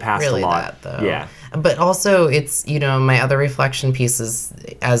dwelling on the past really a lot. That, though. Yeah. But also, it's, my other reflection piece is,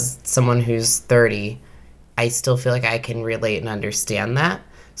 as someone who's 30, I still feel like I can relate and understand that.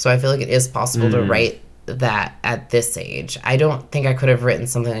 So I feel like it is possible to write that at this age. I don't think I could have written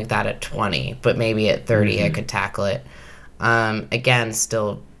something like that at 20, but maybe at 30 I could tackle it. Again,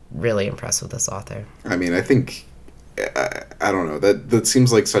 still really impressed with this author. I mean, I think, I don't know, that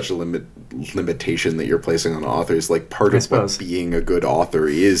seems like such a limitation that you're placing on authors. Like, part of what being a good author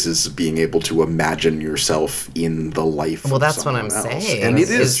is being able to imagine yourself in the life well, of that's what someone I'm else. saying. And it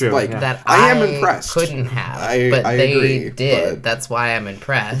is true, like, that I am impressed. Couldn't have, but I they agree, did. but- That's why I'm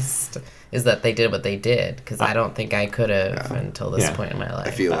impressed. Is that they did what they did, because I don't think I could have until this point in my life.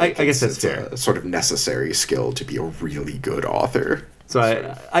 I feel like I guess that's it's fair. a sort of necessary skill to be a really good author. So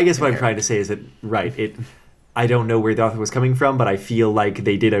I guess what I'm trying to say is that, I don't know where the author was coming from, but I feel like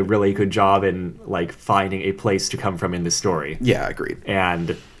they did a really good job in like finding a place to come from in the story. Yeah, agreed.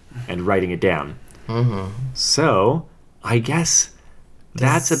 And writing it down. So I guess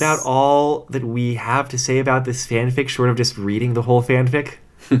that's about all that we have to say about this fanfic, short of just reading the whole fanfic.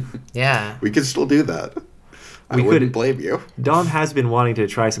 Yeah. We could still do that. I wouldn't blame you. Dom has been wanting to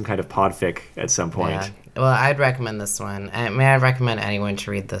try some kind of podfic at some point. Yeah. Well, I'd recommend this one. I'd recommend anyone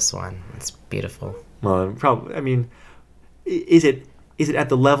to read this one. It's beautiful. Well, probably. I mean, is it at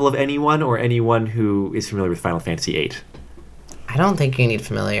the level of anyone or anyone who is familiar with Final Fantasy VIII? I don't think you need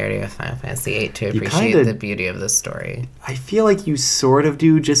familiarity with Final Fantasy VIII to appreciate the beauty of this story. I feel like you sort of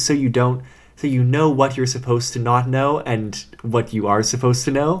do, just so you don't. So you know what you're supposed to not know and what you are supposed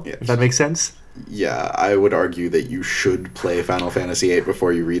to know. Yes. If that makes sense. Yeah, I would argue that you should play Final Fantasy VIII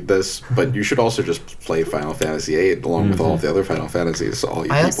before you read this, but you should also just play Final Fantasy VIII along with all of the other Final Fantasies. All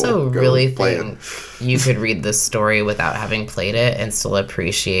you I people also go really play think it. you could read this story without having played it and still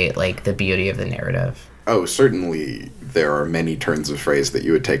appreciate like the beauty of the narrative. Oh, certainly there are many turns of phrase that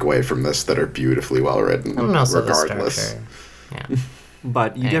you would take away from this that are beautifully well written, And also regardless. the structure. Yeah.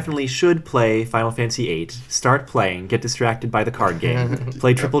 But you definitely should play Final Fantasy VIII. Start playing, get distracted by the card game,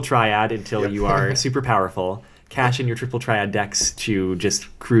 play Triple Triad until you are super powerful, cash in your Triple Triad decks to just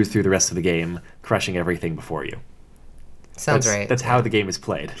cruise through the rest of the game, crushing everything before you. Sounds right. That's how the game is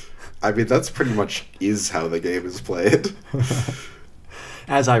played. I mean, that's pretty much is how the game is played.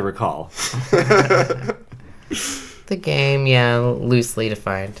 As I recall. The game, yeah, loosely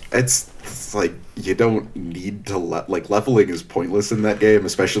defined. It's like, you don't need to leveling is pointless in that game,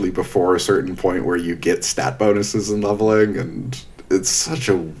 especially before a certain point where you get stat bonuses in leveling, and it's such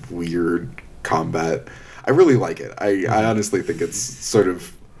a weird combat. I really like it. I honestly think it's sort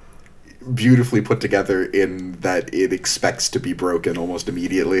of beautifully put together in that it expects to be broken almost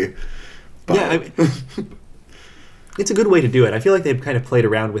immediately. But Yeah, it's a good way to do it. I feel like they've kind of played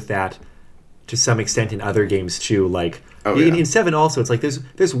around with that to some extent in other games too. Like in 7 also, it's like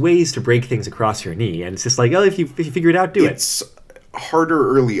there's ways to break things across your knee, and it's just like, oh, if you figure it out, do it. It's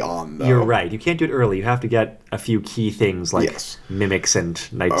harder early on, though. You're right. You can't do it early. You have to get a few key things like mimics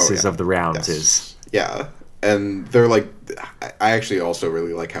and knights of the rounds. Yeah, and they're like, I actually also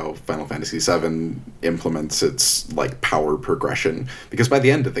really like how Final Fantasy VII implements its like power progression, because by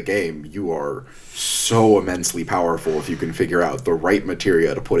the end of the game you are so immensely powerful if you can figure out the right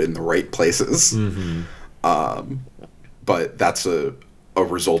materia to put in the right places. But that's a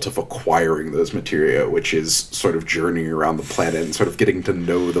result of acquiring those materia, which is sort of journeying around the planet and sort of getting to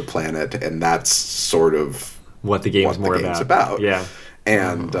know the planet, and that's sort of what the game's about. Yeah.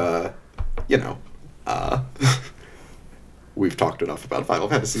 And we've talked enough about Final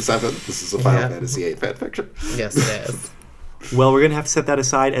Fantasy VII. This is a Final Fantasy VIII fanfiction. Yes, it is. Well, we're going to have to set that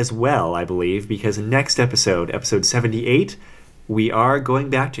aside as well, I believe, because next episode 78, we are going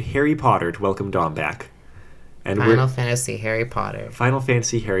back to Harry Potter to welcome Dom back. And Final Fantasy Harry Potter. Final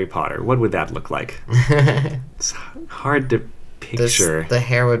Fantasy Harry Potter. What would that look like? It's hard to picture. The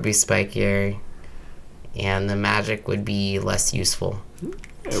hair would be spikier, and the magic would be less useful.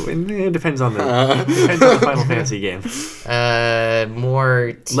 It depends on the Final Fantasy game.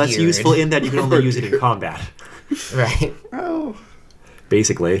 More tiered. Less useful in that you can only use it in combat. Right. Well,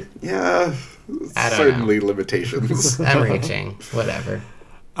 basically. Yeah. Certainly limitations. I'm reaching. Whatever.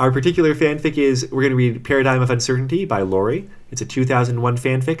 Our particular fanfic is, we're going to read Paradigm of Uncertainty by Lori. It's a 2001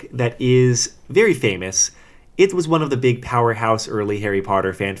 fanfic that is very famous. It was one of the big powerhouse early Harry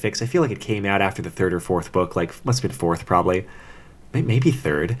Potter fanfics. I feel like it came out after the third or fourth book, like must have been fourth probably. Maybe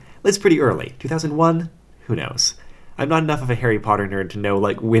third. It's pretty early. 2001? Who knows? I'm not enough of a Harry Potter nerd to know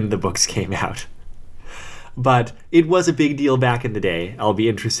like when the books came out. But it was a big deal back in the day. I'll be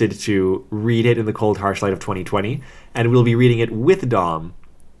interested to read it in the cold, harsh light of 2020, and we'll be reading it with Dom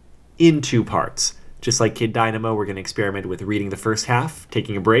in 2 parts. Just like Kid Dynamo, we're going to experiment with reading the first half,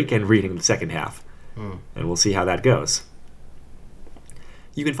 taking a break, and reading the second half. And we'll see how that goes.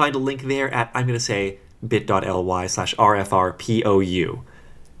 You can find a link there at, I'm going to say, bit.ly/rfrpou.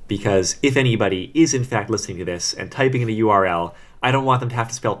 Because if anybody is in fact listening to this and typing in a URL, I don't want them to have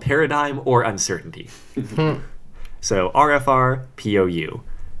to spell paradigm or uncertainty. So rfrpou.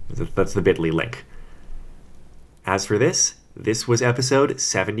 That's the bit.ly link. As for this was episode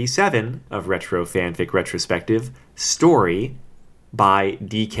 77 of Retro Fanfic Retrospective, Story by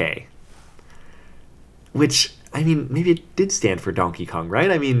DK. Which, I mean, maybe it did stand for Donkey Kong,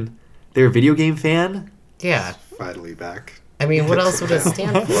 right? I mean, they're a video game fan? Yeah. Finally back. I mean, what else would it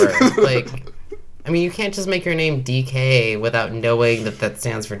stand for? Like, I mean, you can't just make your name DK without knowing that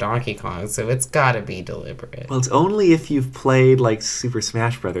stands for Donkey Kong, so it's gotta be deliberate. Well, it's only if you've played, like, Super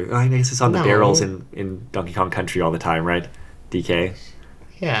Smash Brothers. I guess it's on the No. barrels in Donkey Kong Country all the time, right? DK.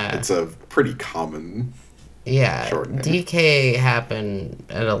 Yeah. It's a pretty common. Yeah. short name. DK happened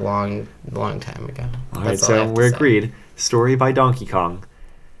at a long time ago. All right, That's all I so have to we're say. agreed. Story by Donkey Kong.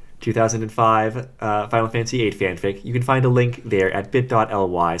 2005 Final Fantasy VIII fanfic. You can find a link there at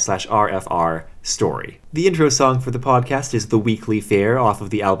bit.ly/rfrstory. The intro song for the podcast is The Weekly Fair off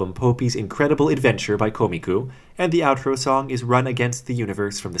of the album Poppy's Incredible Adventure by Komiku, and the outro song is Run Against the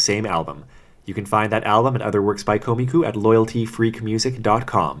Universe from the same album. You can find that album and other works by Komiku at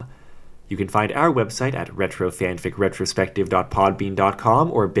loyaltyfreakmusic.com. You can find our website at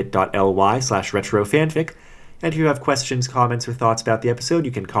retrofanficretrospective.podbean.com or bit.ly/retrofanfic. And if you have questions, comments, or thoughts about the episode,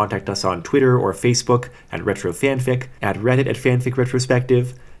 you can contact us on Twitter or Facebook at retrofanfic, at Reddit at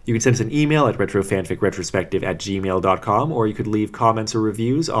fanficretrospective. You can send us an email at retrofanficretrospective@gmail.com, or you could leave comments or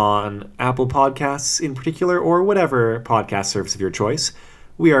reviews on Apple Podcasts in particular, or whatever podcast service of your choice.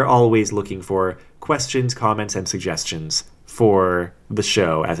 We are always looking for questions, comments, and suggestions for the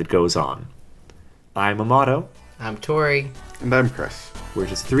show as it goes on. I'm Amato. I'm Tori. And I'm Chris. We're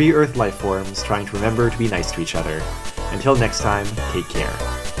just 3 Earth life forms trying to remember to be nice to each other. Until next time, take care.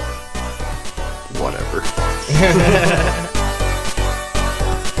 Whatever.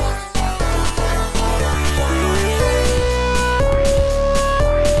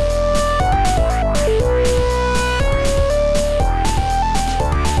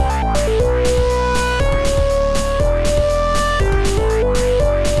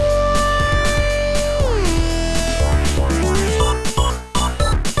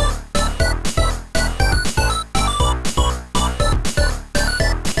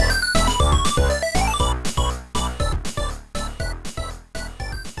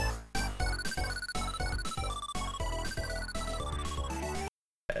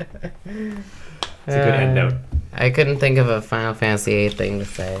 It's a good end note. I couldn't think of a Final Fantasy VIII thing to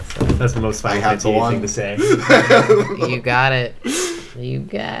say, so That's the most Final I have Fantasy the one. thing to say. you got it. You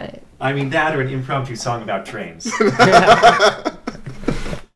got it. I mean, that or an impromptu song about trains.